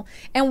uncomfortable.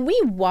 And we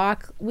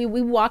walk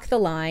the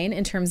line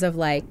in terms of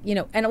like, you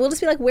know, and we'll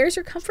just be like, where's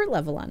your comfort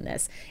level on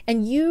this?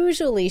 And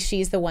usually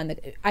she's the one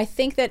that, I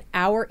think that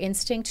our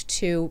instinct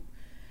to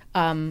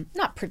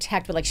not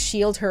protect, but like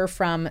shield her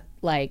from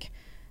like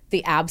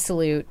the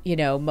absolute, you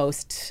know,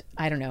 most,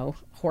 I don't know,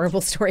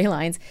 horrible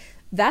storylines,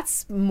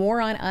 that's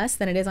more on us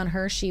than it is on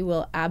her.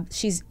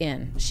 She's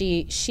in.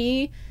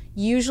 She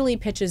usually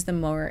pitches the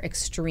more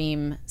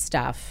extreme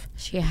stuff.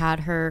 She had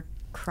her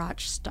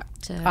crotch stuck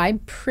to. I'm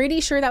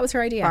pretty sure that was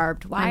her idea.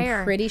 Barbed wire.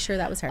 I'm pretty sure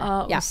that was her.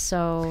 Oh,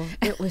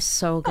 it was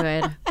so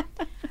good.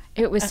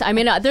 It was. I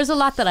mean, there's a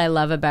lot that I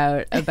love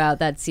about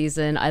that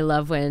season. I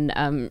love when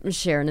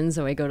Sharon and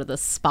Zoe go to the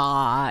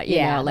spa.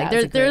 You know,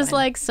 like there's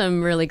like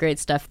some really great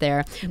stuff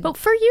there. But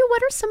for you,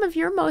 what are some of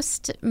your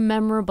most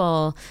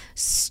memorable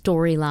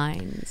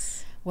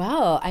storylines?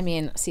 Well, I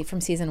mean,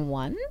 from season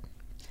 1.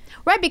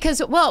 Right,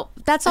 because, well,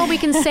 that's all we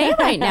can say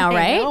right now,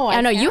 right?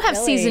 I know you have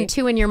really. Season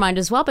 2 in your mind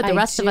as well, but the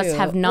rest of us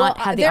have not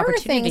had the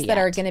opportunity There are things yet. that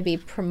are going to be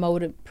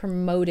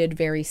promoted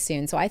very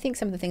soon. So I think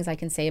some of the things I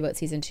can say about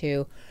season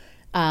 2,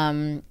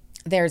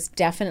 there's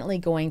definitely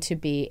going to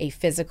be a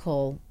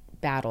physical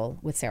battle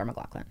with Sarah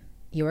McLachlan.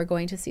 You are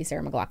going to see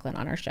Sarah McLachlan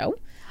on our show,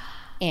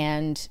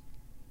 and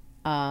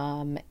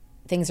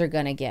things are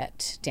going to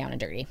get down and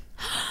dirty.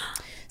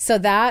 So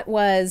that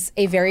was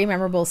a very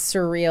memorable,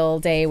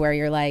 surreal day where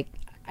you're like,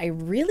 I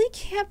really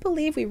can't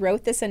believe we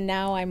wrote this and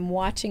now I'm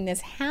watching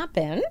this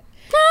happen.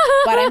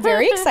 But I'm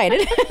very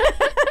excited.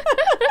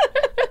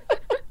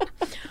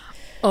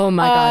 Oh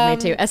my God,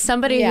 me too. As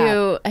somebody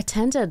who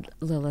attended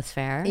Lilith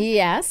Fair.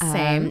 Yes,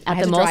 same. I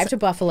had to drive to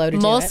Buffalo to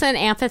Molson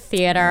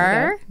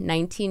Amphitheater,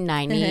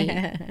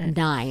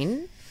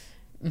 1999.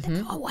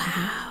 Mm-hmm. Oh,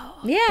 wow.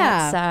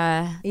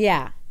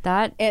 Yeah.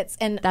 That's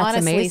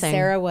honestly, amazing.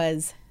 Sarah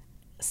was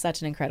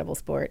such an incredible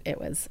sport. It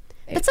was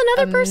That's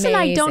another amazing. person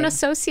I don't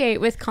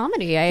associate with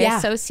comedy. I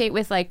associate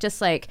with like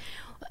just like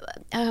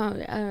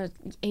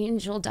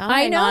Angel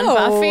dying on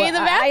Buffy the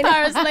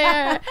Vampire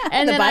Slayer,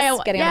 and the then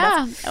bus, getting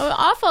on the bus.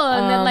 awful,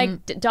 and then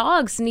like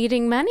dogs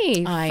needing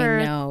money. I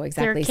know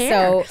exactly. Their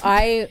care. So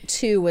I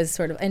too was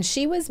sort of, and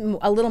she was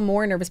a little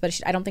more nervous, but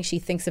I don't think she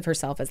thinks of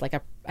herself as like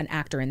an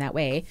actor in that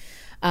way.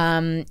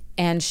 And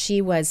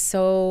she was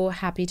so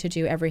happy to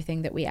do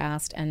everything that we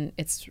asked, and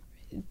it's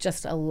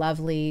just a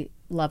lovely,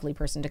 lovely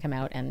person to come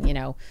out and, you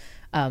know,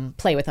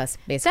 play with us,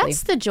 basically.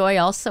 That's the joy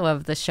also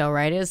of the show,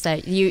 right? Is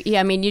that you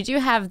do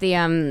have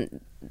the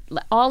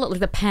all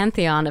the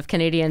pantheon of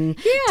Canadian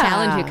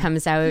talent who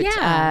comes out.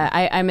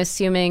 I'm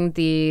assuming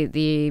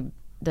the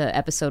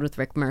episode with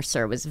Rick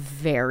Mercer was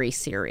very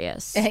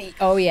serious.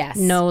 Oh yes,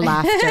 no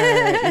laughter,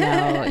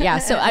 no, yeah.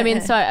 So I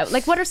mean,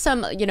 like, what are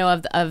some, you know,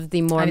 of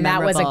the more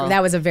memorable?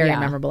 That was a very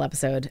memorable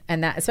episode,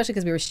 and that especially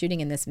because we were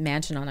shooting in this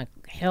mansion on a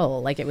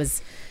hill, like it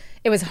was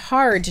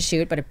hard to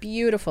shoot, but a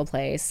beautiful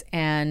place.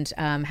 And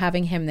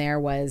having him there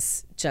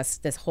was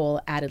just this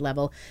whole added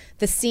level.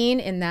 The scene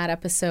in that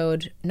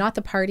episode, not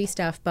the party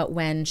stuff, but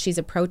when she's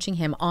approaching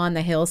him on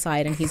the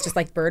hillside and he's just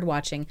like bird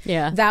watching.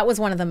 That was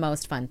one of the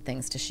most fun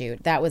things to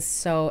shoot. That was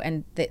so,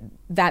 and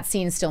that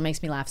scene still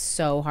makes me laugh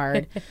so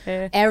hard.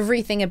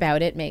 Everything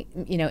about it,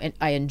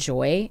 I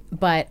enjoy,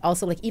 but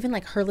also like even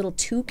like her little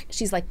toque,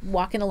 she's like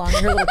walking along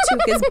and her little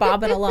toque is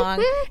bobbing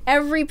along.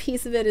 Every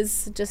piece of it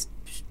is just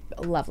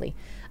lovely.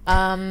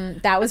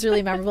 That was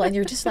really memorable, and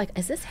you're just like,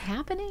 is this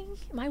happening?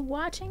 Am I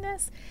watching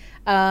this?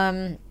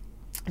 I'm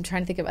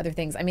trying to think of other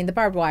things. I mean, the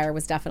barbed wire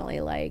was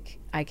definitely like,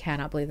 I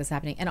cannot believe this is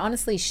happening. And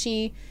honestly,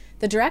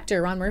 the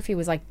director, Ron Murphy,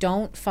 was like,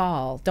 don't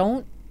fall,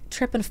 don't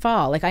trip and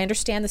fall. Like, I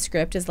understand the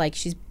script is like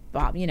she's,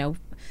 you know,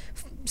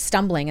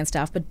 stumbling and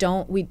stuff, but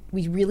we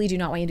really do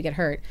not want you to get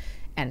hurt.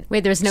 And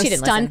wait, there's no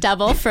stunt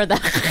double for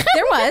that?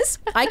 There was.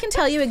 I can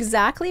tell you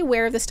exactly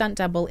where the stunt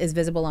double is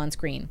visible on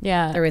screen.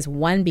 Yeah. There is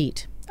one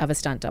beat of a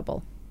stunt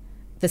double.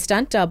 The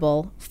stunt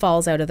double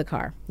falls out of the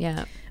car.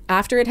 Yeah.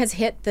 After it has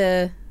hit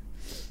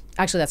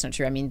actually that's not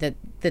true. I mean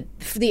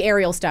the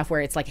aerial stuff where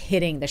it's like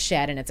hitting the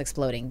shed and it's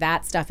exploding.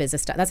 That stuff is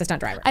that's a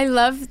stunt driver. I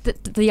love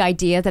the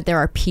idea that there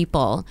are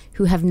people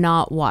who have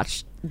not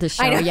watched the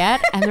show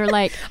yet, and they're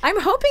like, I'm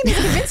hoping this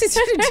convinces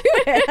you to do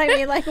it. I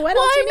mean, like, what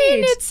else do you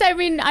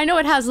need? I know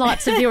it has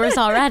lots of viewers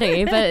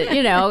already, but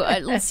you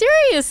know,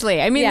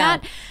 seriously, I mean,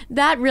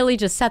 that really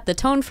just set the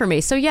tone for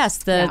me. So yes,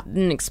 the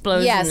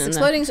explosion. Yes,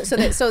 exploding.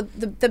 So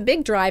the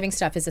big driving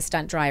stuff is a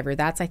stunt driver.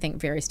 That's, I think,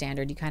 very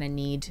standard. You kind of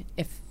need,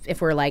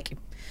 if we're like,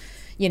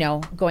 you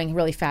know, going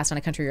really fast on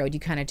a country road,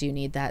 you kind of do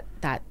need that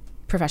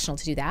professional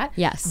to do that.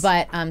 Yes.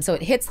 But so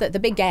it hits the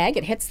big gag,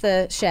 it hits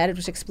the shed,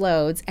 which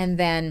explodes, and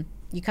then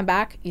you come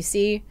back, you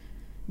see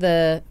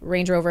the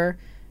Range Rover.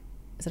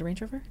 Is it a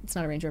Range Rover? It's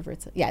not a Range Rover.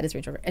 It is a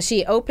Range Rover.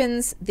 She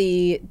opens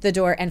the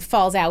door and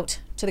falls out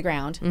to the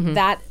ground. Mm-hmm.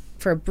 That,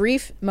 for a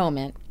brief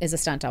moment, is a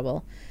stunt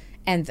double.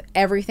 And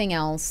everything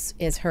else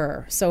is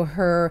her. So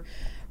her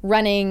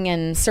running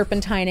and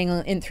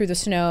serpentining through the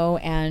snow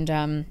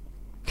and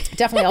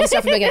Definitely all the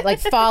stuff about like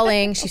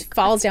falling. She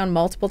falls down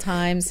multiple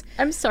times.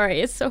 I'm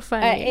sorry. It's so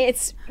funny.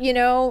 It's, you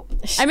know.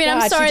 I mean, I'm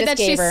God, sorry that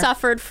she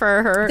suffered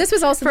for her. This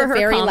was also the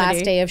very comedy.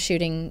 last day of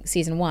shooting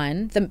season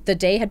 1. The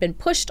day had been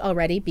pushed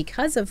already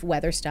because of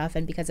weather stuff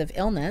and because of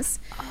illness.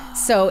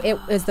 So it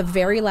was the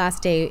very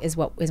last day is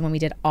when we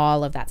did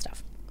all of that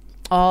stuff.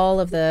 All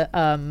of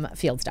the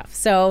field stuff.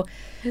 So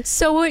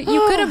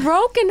you could have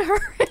broken her,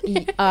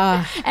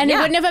 and it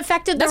wouldn't have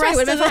affected the rest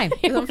of the fine.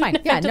 It would fine.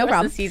 Yeah, no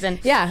problem. Season.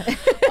 Yeah.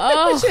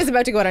 She was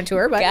about to go out on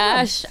tour, but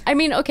gosh, I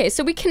mean, okay,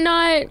 so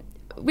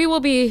we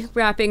will be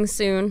wrapping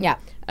soon. Yeah.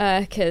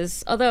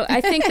 Because although I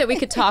think that we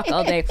could talk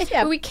all day,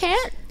 but we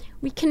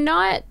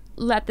cannot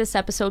let this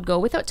episode go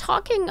without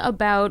talking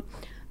about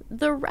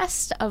the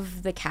rest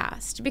of the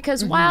cast,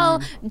 because while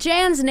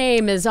Jan's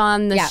name is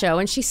on the show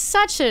and she's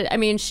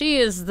she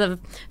is the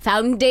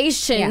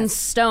foundation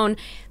stone,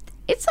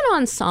 it's an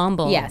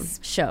ensemble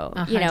show,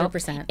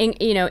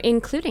 100%.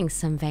 Including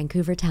some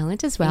Vancouver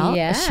talent as well,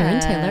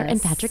 Sharon Taylor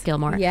and Patrick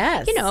Gilmore,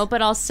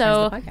 but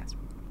also the podcast.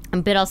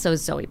 But also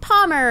Zoe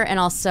Palmer and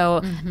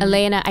also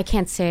Elena. I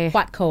can't say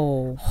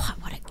Huatco.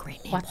 What a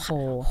great name.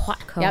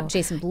 Huatco. Yep.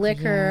 Jason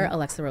Blicker,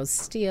 Alexa Rose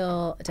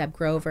Steele, Deb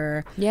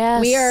Grover. Yes.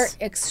 We are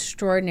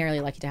extraordinarily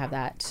lucky to have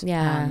that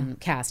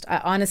cast.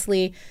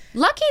 Honestly.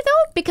 Lucky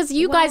though, because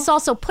you guys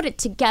also put it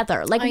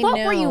together. Like,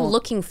 what were you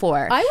looking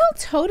for? I will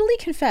totally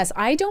confess,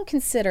 I don't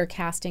consider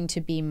casting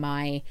to be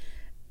my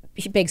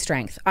big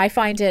strength. I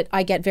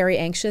get very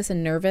anxious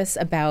and nervous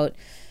about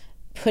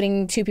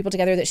putting two people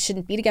together that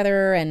shouldn't be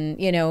together, and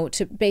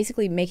to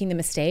basically making the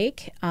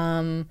mistake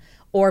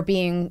or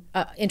being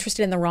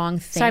interested in the wrong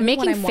thing. So I'm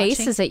making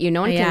faces at you.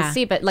 No one can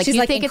see, but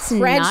you think it's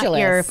not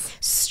your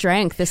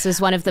strength. This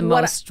is one of the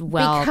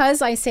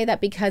because I say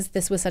that because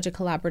this was such a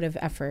collaborative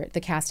effort,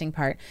 the casting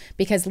part,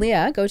 because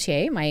Leah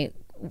Gauthier, my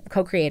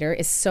co-creator,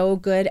 is so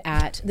good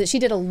at that. She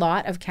did a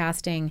lot of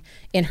casting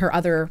in her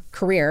other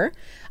career,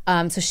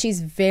 so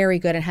she's very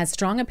good and has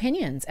strong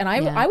opinions, and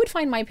I would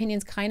find my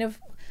opinions kind of,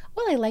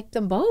 well, I like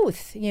them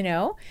both,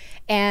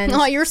 and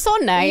you're so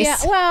nice. Yeah,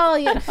 well,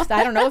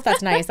 I don't know if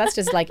that's nice. That's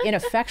just like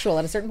ineffectual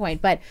at a certain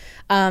point. But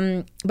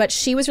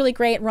she was really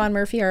great. Ron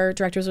Murphy, our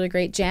director, was really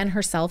great. Jan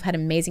herself had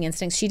amazing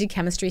instincts. She did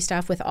chemistry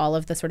stuff with all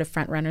of the sort of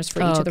front runners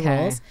for each of the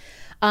roles.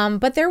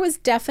 But there was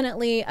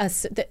definitely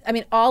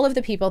all of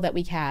the people that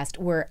we cast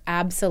were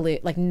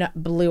absolute,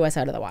 blew us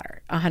out of the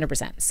water,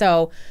 100%.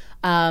 So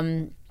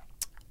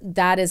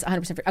that is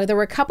 100%. There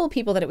were a couple of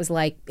people that it was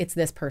like, it's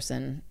this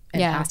person. It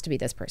has to be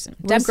this person.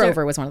 Deb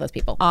Grover was one of those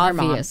people.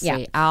 Obviously. Her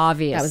mom.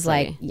 Obviously. That was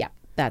like,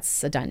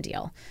 that's a done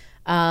deal.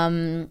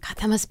 God,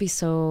 that must be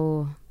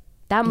so...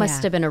 That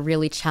must have been a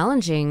really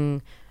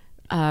challenging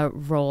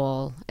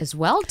role as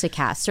well to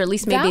cast, or at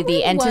least maybe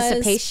the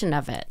anticipation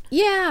of it.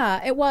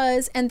 Yeah, it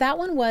was. And that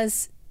one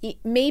was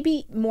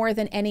maybe more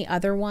than any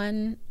other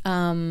one,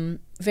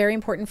 very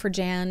important for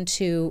Jan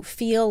to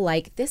feel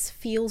like this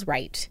feels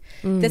right.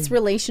 This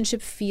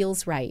relationship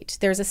feels right.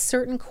 There's a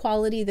certain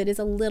quality that is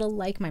a little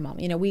like my mom.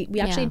 We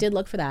actually did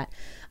look for that.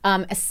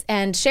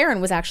 And Sharon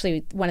was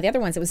actually one of the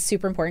other ones that was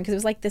super important, because it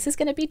was like, this is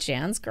going to be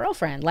Jan's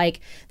girlfriend. Like,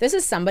 this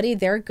is somebody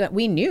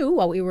we knew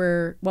what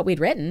we'd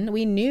written.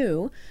 We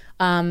knew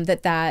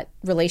that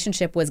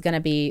relationship was going to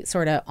be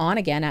sort of on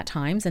again at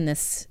times in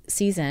this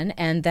season,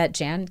 and that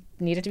Jan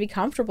needed to be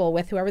comfortable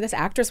with whoever this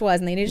actress was,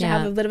 and they needed to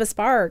have a bit of a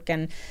spark.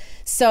 And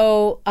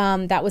so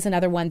that was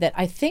another one that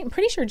I'm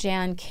pretty sure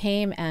Jan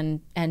came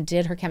and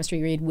did her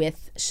chemistry read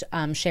with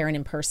Sharon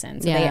in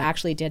person. So they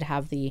actually did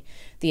have the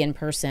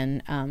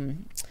in-person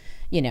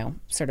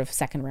sort of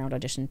second round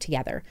audition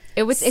together.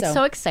 It's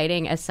so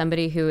exciting as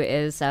somebody who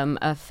is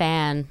a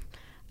fan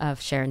of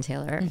Sharon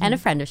Taylor and a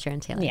friend of Sharon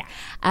Taylor.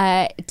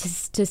 Yeah.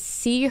 To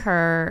see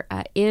her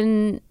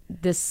in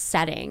this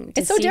setting.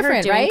 It's so different,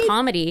 her doing right?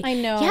 comedy. I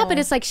know. Yeah, but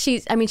it's like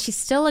she's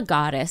still a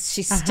goddess.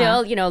 She's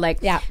still,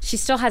 she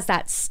still has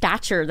that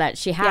stature that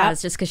she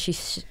has just because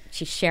she's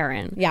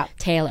Sharon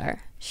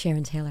Taylor.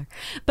 Sharon Taylor.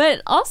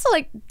 But also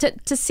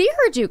to see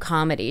her do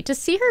comedy, to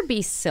see her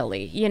be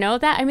silly,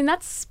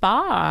 that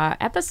Spa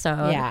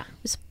episode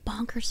was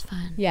bonkers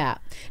fun. Yeah.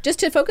 Just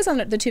to focus on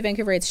the two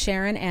Vancouverites,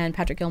 Sharon and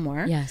Patrick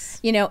Gilmore. Yes.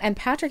 And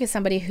Patrick is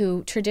somebody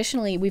who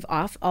traditionally we've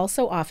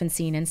also often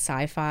seen in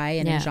sci-fi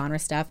and in genre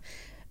stuff.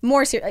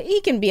 More serious.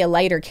 He can be a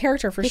lighter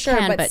character for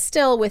sure, but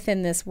still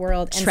within this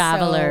world. And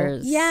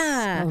Travelers.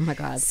 Oh my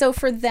God. So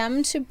for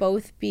them to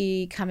both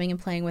be coming and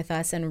playing with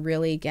us and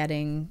really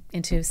getting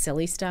into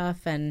silly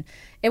stuff, and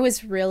it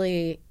was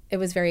very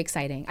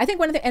exciting. I think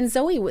and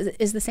Zoe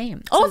is the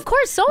same. Oh, of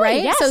course, Zoe.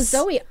 Right? Yes. So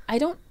Zoe,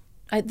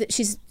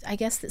 she's, I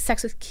guess,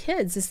 Sex with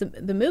Kids is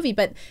the movie,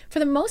 but for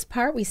the most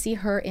part, we see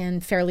her in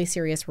fairly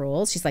serious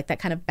roles. She's like that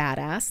kind of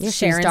badass. Yeah,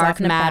 Sharon's Dark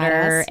often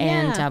Matter a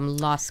badass. and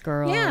Lost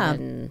Girl. Yeah.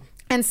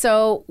 And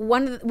so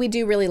we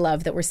do really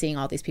love that we're seeing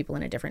all these people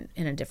in a different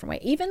way.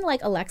 Even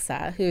like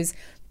Alexa, whose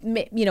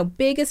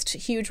biggest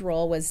huge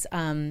role was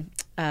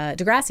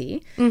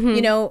Degrassi.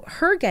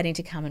 Her getting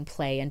to come and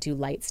play and do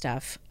light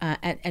stuff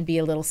and be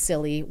a little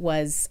silly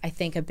was, I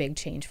think, a big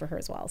change for her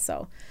as well.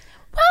 So,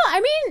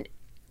 well,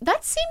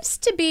 that seems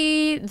to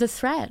be the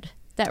thread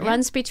that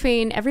runs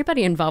between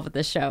everybody involved with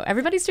this show.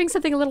 Everybody's doing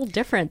something a little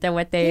different than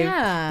what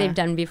they've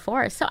done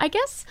before. So I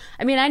guess,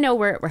 I mean, I know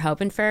we're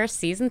hoping for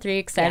season 3,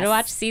 excited to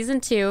watch season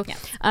 2.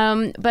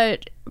 Yeah.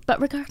 But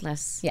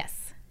regardless. Yes.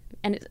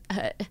 And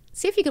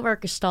see if you can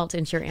work Gestalt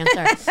into your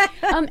answer.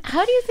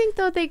 How do you think,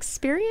 though, the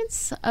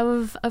experience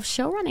of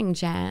show running,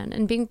 Jan,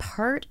 and being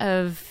part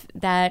of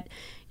that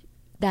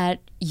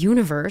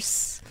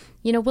universe,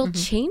 you know, will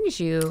change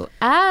you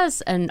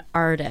as an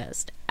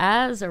artist,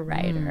 as a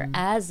writer,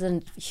 as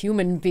a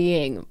human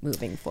being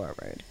moving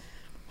forward?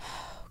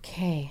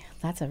 Okay,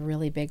 that's a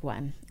really big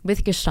one.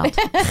 With Gestalt.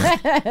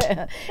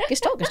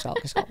 Gestalt.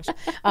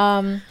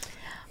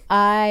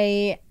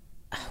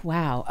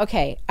 Wow.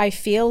 Okay. I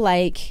feel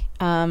like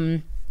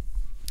I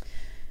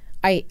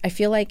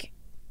feel like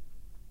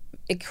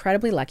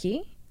incredibly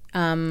lucky.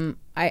 I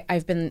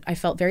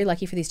felt very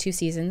lucky for these 2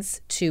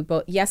 seasons to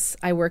both. Yes,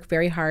 I work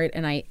very hard,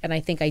 and I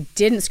think I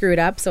didn't screw it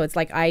up. So it's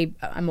like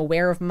I'm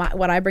aware of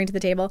what I bring to the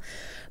table,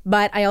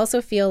 but I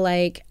also feel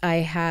like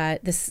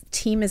this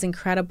team is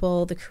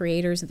incredible. The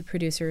creators and the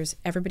producers,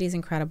 everybody's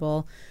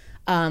incredible,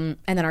 and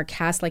then our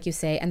cast, like you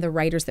say, and the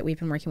writers that we've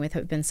been working with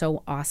have been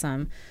so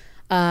awesome.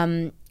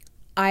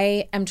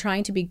 I am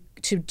trying to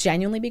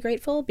genuinely be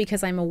grateful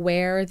because I'm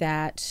aware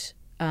that.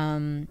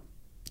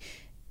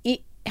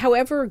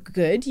 However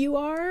good you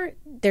are,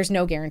 there's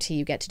no guarantee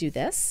you get to do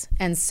this.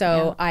 And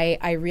so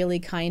I really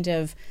kind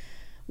of,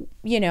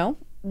 you know,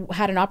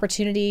 had an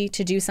opportunity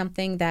to do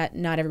something that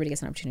not everybody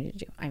gets an opportunity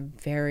to do. I'm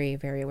very,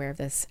 very aware of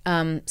this.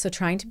 So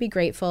trying to be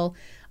grateful.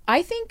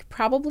 I think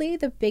probably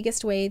the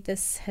biggest way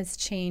this has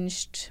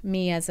changed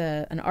me as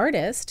an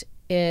artist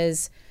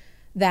is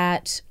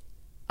that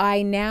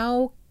I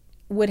now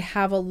would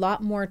have a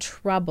lot more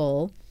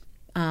trouble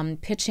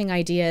pitching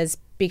ideas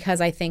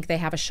because I think they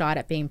have a shot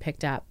at being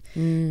picked up.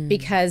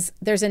 Because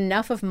there's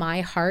enough of my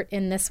heart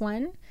in this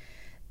one,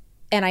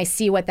 and I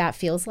see what that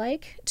feels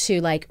like to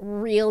like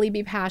really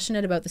be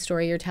passionate about the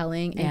story you're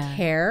telling and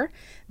care,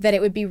 that it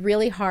would be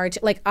really hard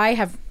to, like,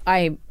 I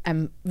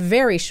am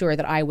very sure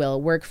that I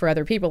will work for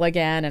other people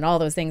again and all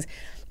those things,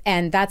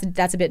 and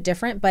that's a bit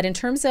different. But in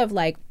terms of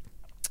like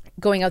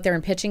going out there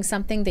and pitching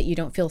something that you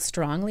don't feel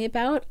strongly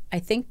about, I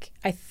think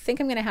I'm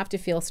going to have to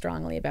feel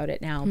strongly about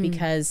it now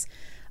because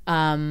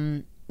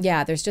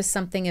there's just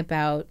something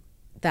about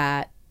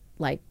that.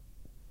 Like,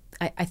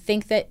 I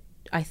think that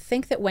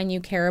when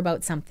you care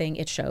about something,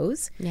 it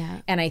shows.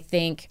 Yeah. And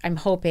I'm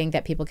hoping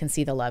that people can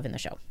see the love in the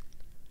show.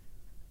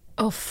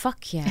 Oh,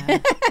 fuck yeah.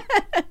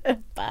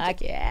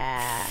 Fuck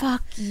yeah.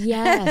 Fuck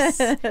yes.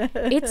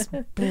 It's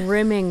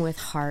brimming with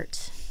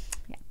heart.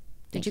 Yeah.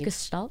 Did you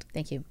Gestalt?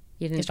 Thank you.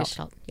 You didn't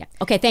Gestalt. Yeah.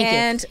 Okay, thank you.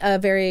 And a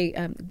very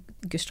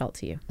Gestalt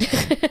to you.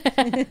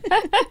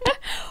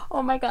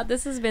 Oh my God,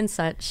 this has been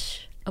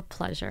such a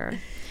pleasure.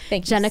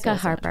 Thank you, Jennica so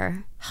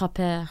Harper.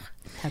 Harper.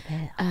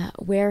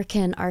 Where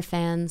can our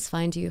fans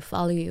find you,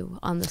 follow you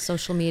on the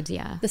social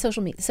media? The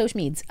social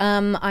meds.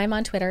 I'm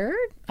on Twitter,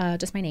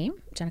 just my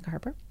name, Jennica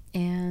Harper,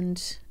 and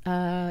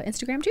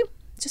Instagram too,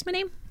 just my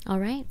name. All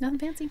right, nothing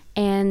fancy.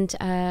 And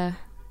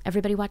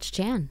everybody watch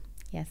Jan.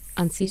 Yes,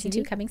 on season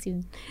 2 coming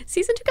soon.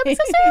 Season 2 coming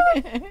so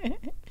soon.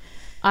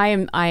 I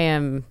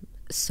am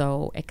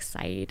so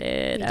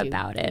excited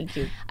about it. Thank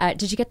you.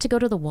 Did you get to go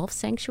to the Wolf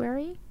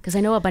Sanctuary? Because I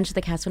know a bunch of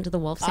the cast went to the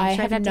Wolf Sanctuary.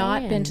 I have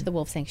not been to the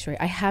Wolf Sanctuary.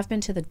 I have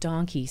been to the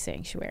Donkey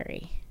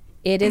Sanctuary.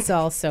 It is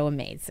also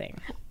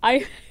amazing.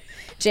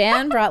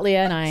 Jan brought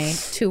Leah and I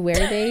to where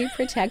they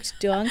protect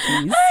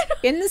donkeys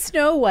in the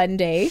snow one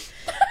day,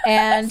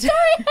 and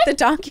the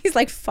donkeys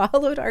like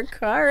followed our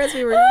car as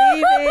we were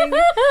leaving.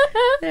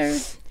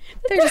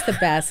 They're just the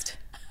best.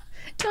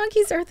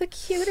 Donkeys are the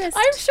cutest.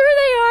 I'm sure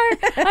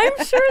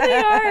they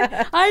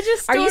are. I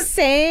just Are you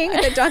saying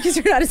that donkeys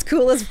are not as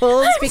cool as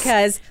wolves?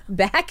 Because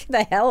back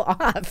the hell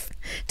off.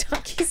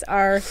 Donkeys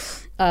are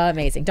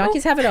amazing.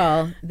 Donkeys have it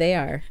all. They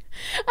are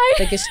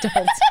the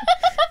Gestalt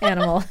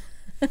animal.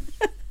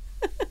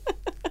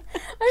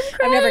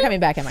 I'm never coming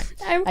back, am I?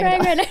 I'm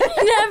crying right now.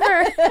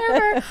 Never.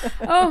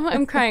 Oh,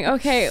 I'm crying.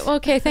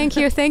 Okay. Thank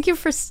you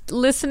for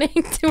listening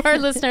to our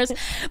listeners.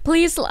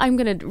 Please, I'm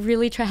going to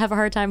really have a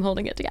hard time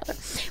holding it together.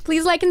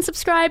 Please like and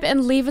subscribe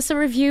and leave us a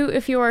review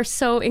if you are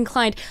so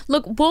inclined.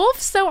 Look,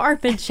 wolves, though, are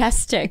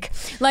majestic.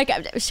 Like,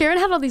 Sharon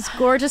had all these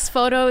gorgeous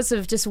photos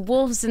of just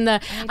wolves in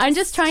the... I'm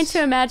just trying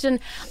to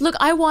imagine... Look,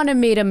 I want to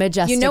meet a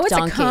majestic donkey. You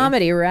know it's a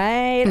comedy,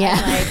 right?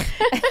 Yeah.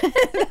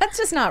 That's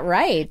just not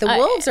right. The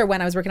wolves are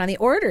when I was working on the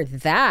order.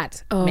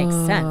 That makes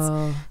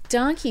sense.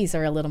 Donkeys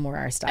are a little more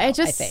our style, I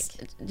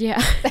think.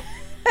 Yeah.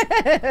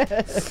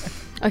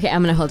 Okay,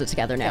 I'm going to hold it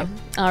together now. Okay.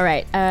 All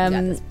right.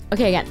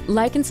 Okay, again,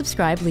 like and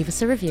subscribe. Leave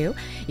us a review.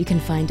 You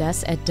can find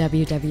us at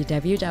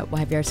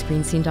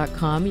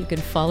www.yvrscreenscene.com. You can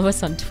follow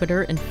us on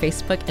Twitter and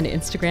Facebook and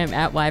Instagram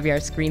at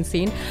YVR Screen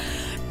Scene.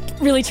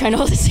 really trying to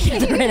hold this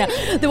together right now.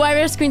 The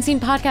YVR Screen Scene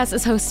podcast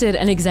is hosted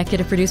and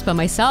executive produced by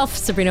myself,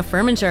 Sabrina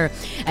Furminger,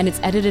 and it's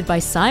edited by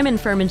Simon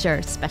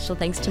Furminger. Special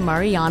thanks to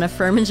Mariana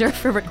Furminger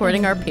for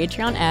recording our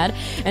Patreon ad,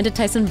 and to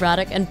Tyson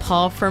Braddock and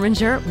Paul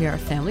Furminger, we are a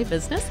family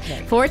business,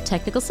 for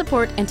technical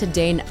support, and to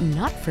Dane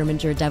Not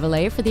Furminger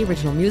Devilay for the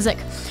original music.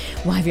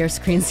 YVR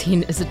Screen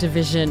Scene is a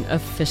division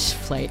of Fish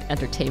Flight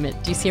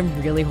Entertainment. Do you see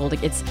I'm really holding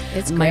it's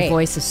my great.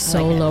 voice is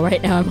so low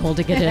right now, I'm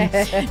holding it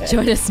in.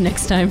 Join us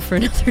next time for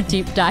another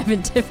deep dive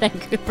into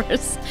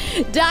Vancouver's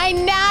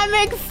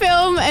dynamic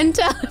film and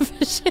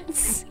television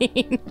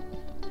scene.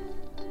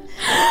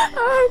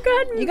 Oh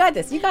God. You got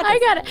this. I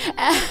got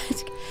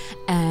it.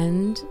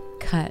 And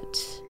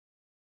cut.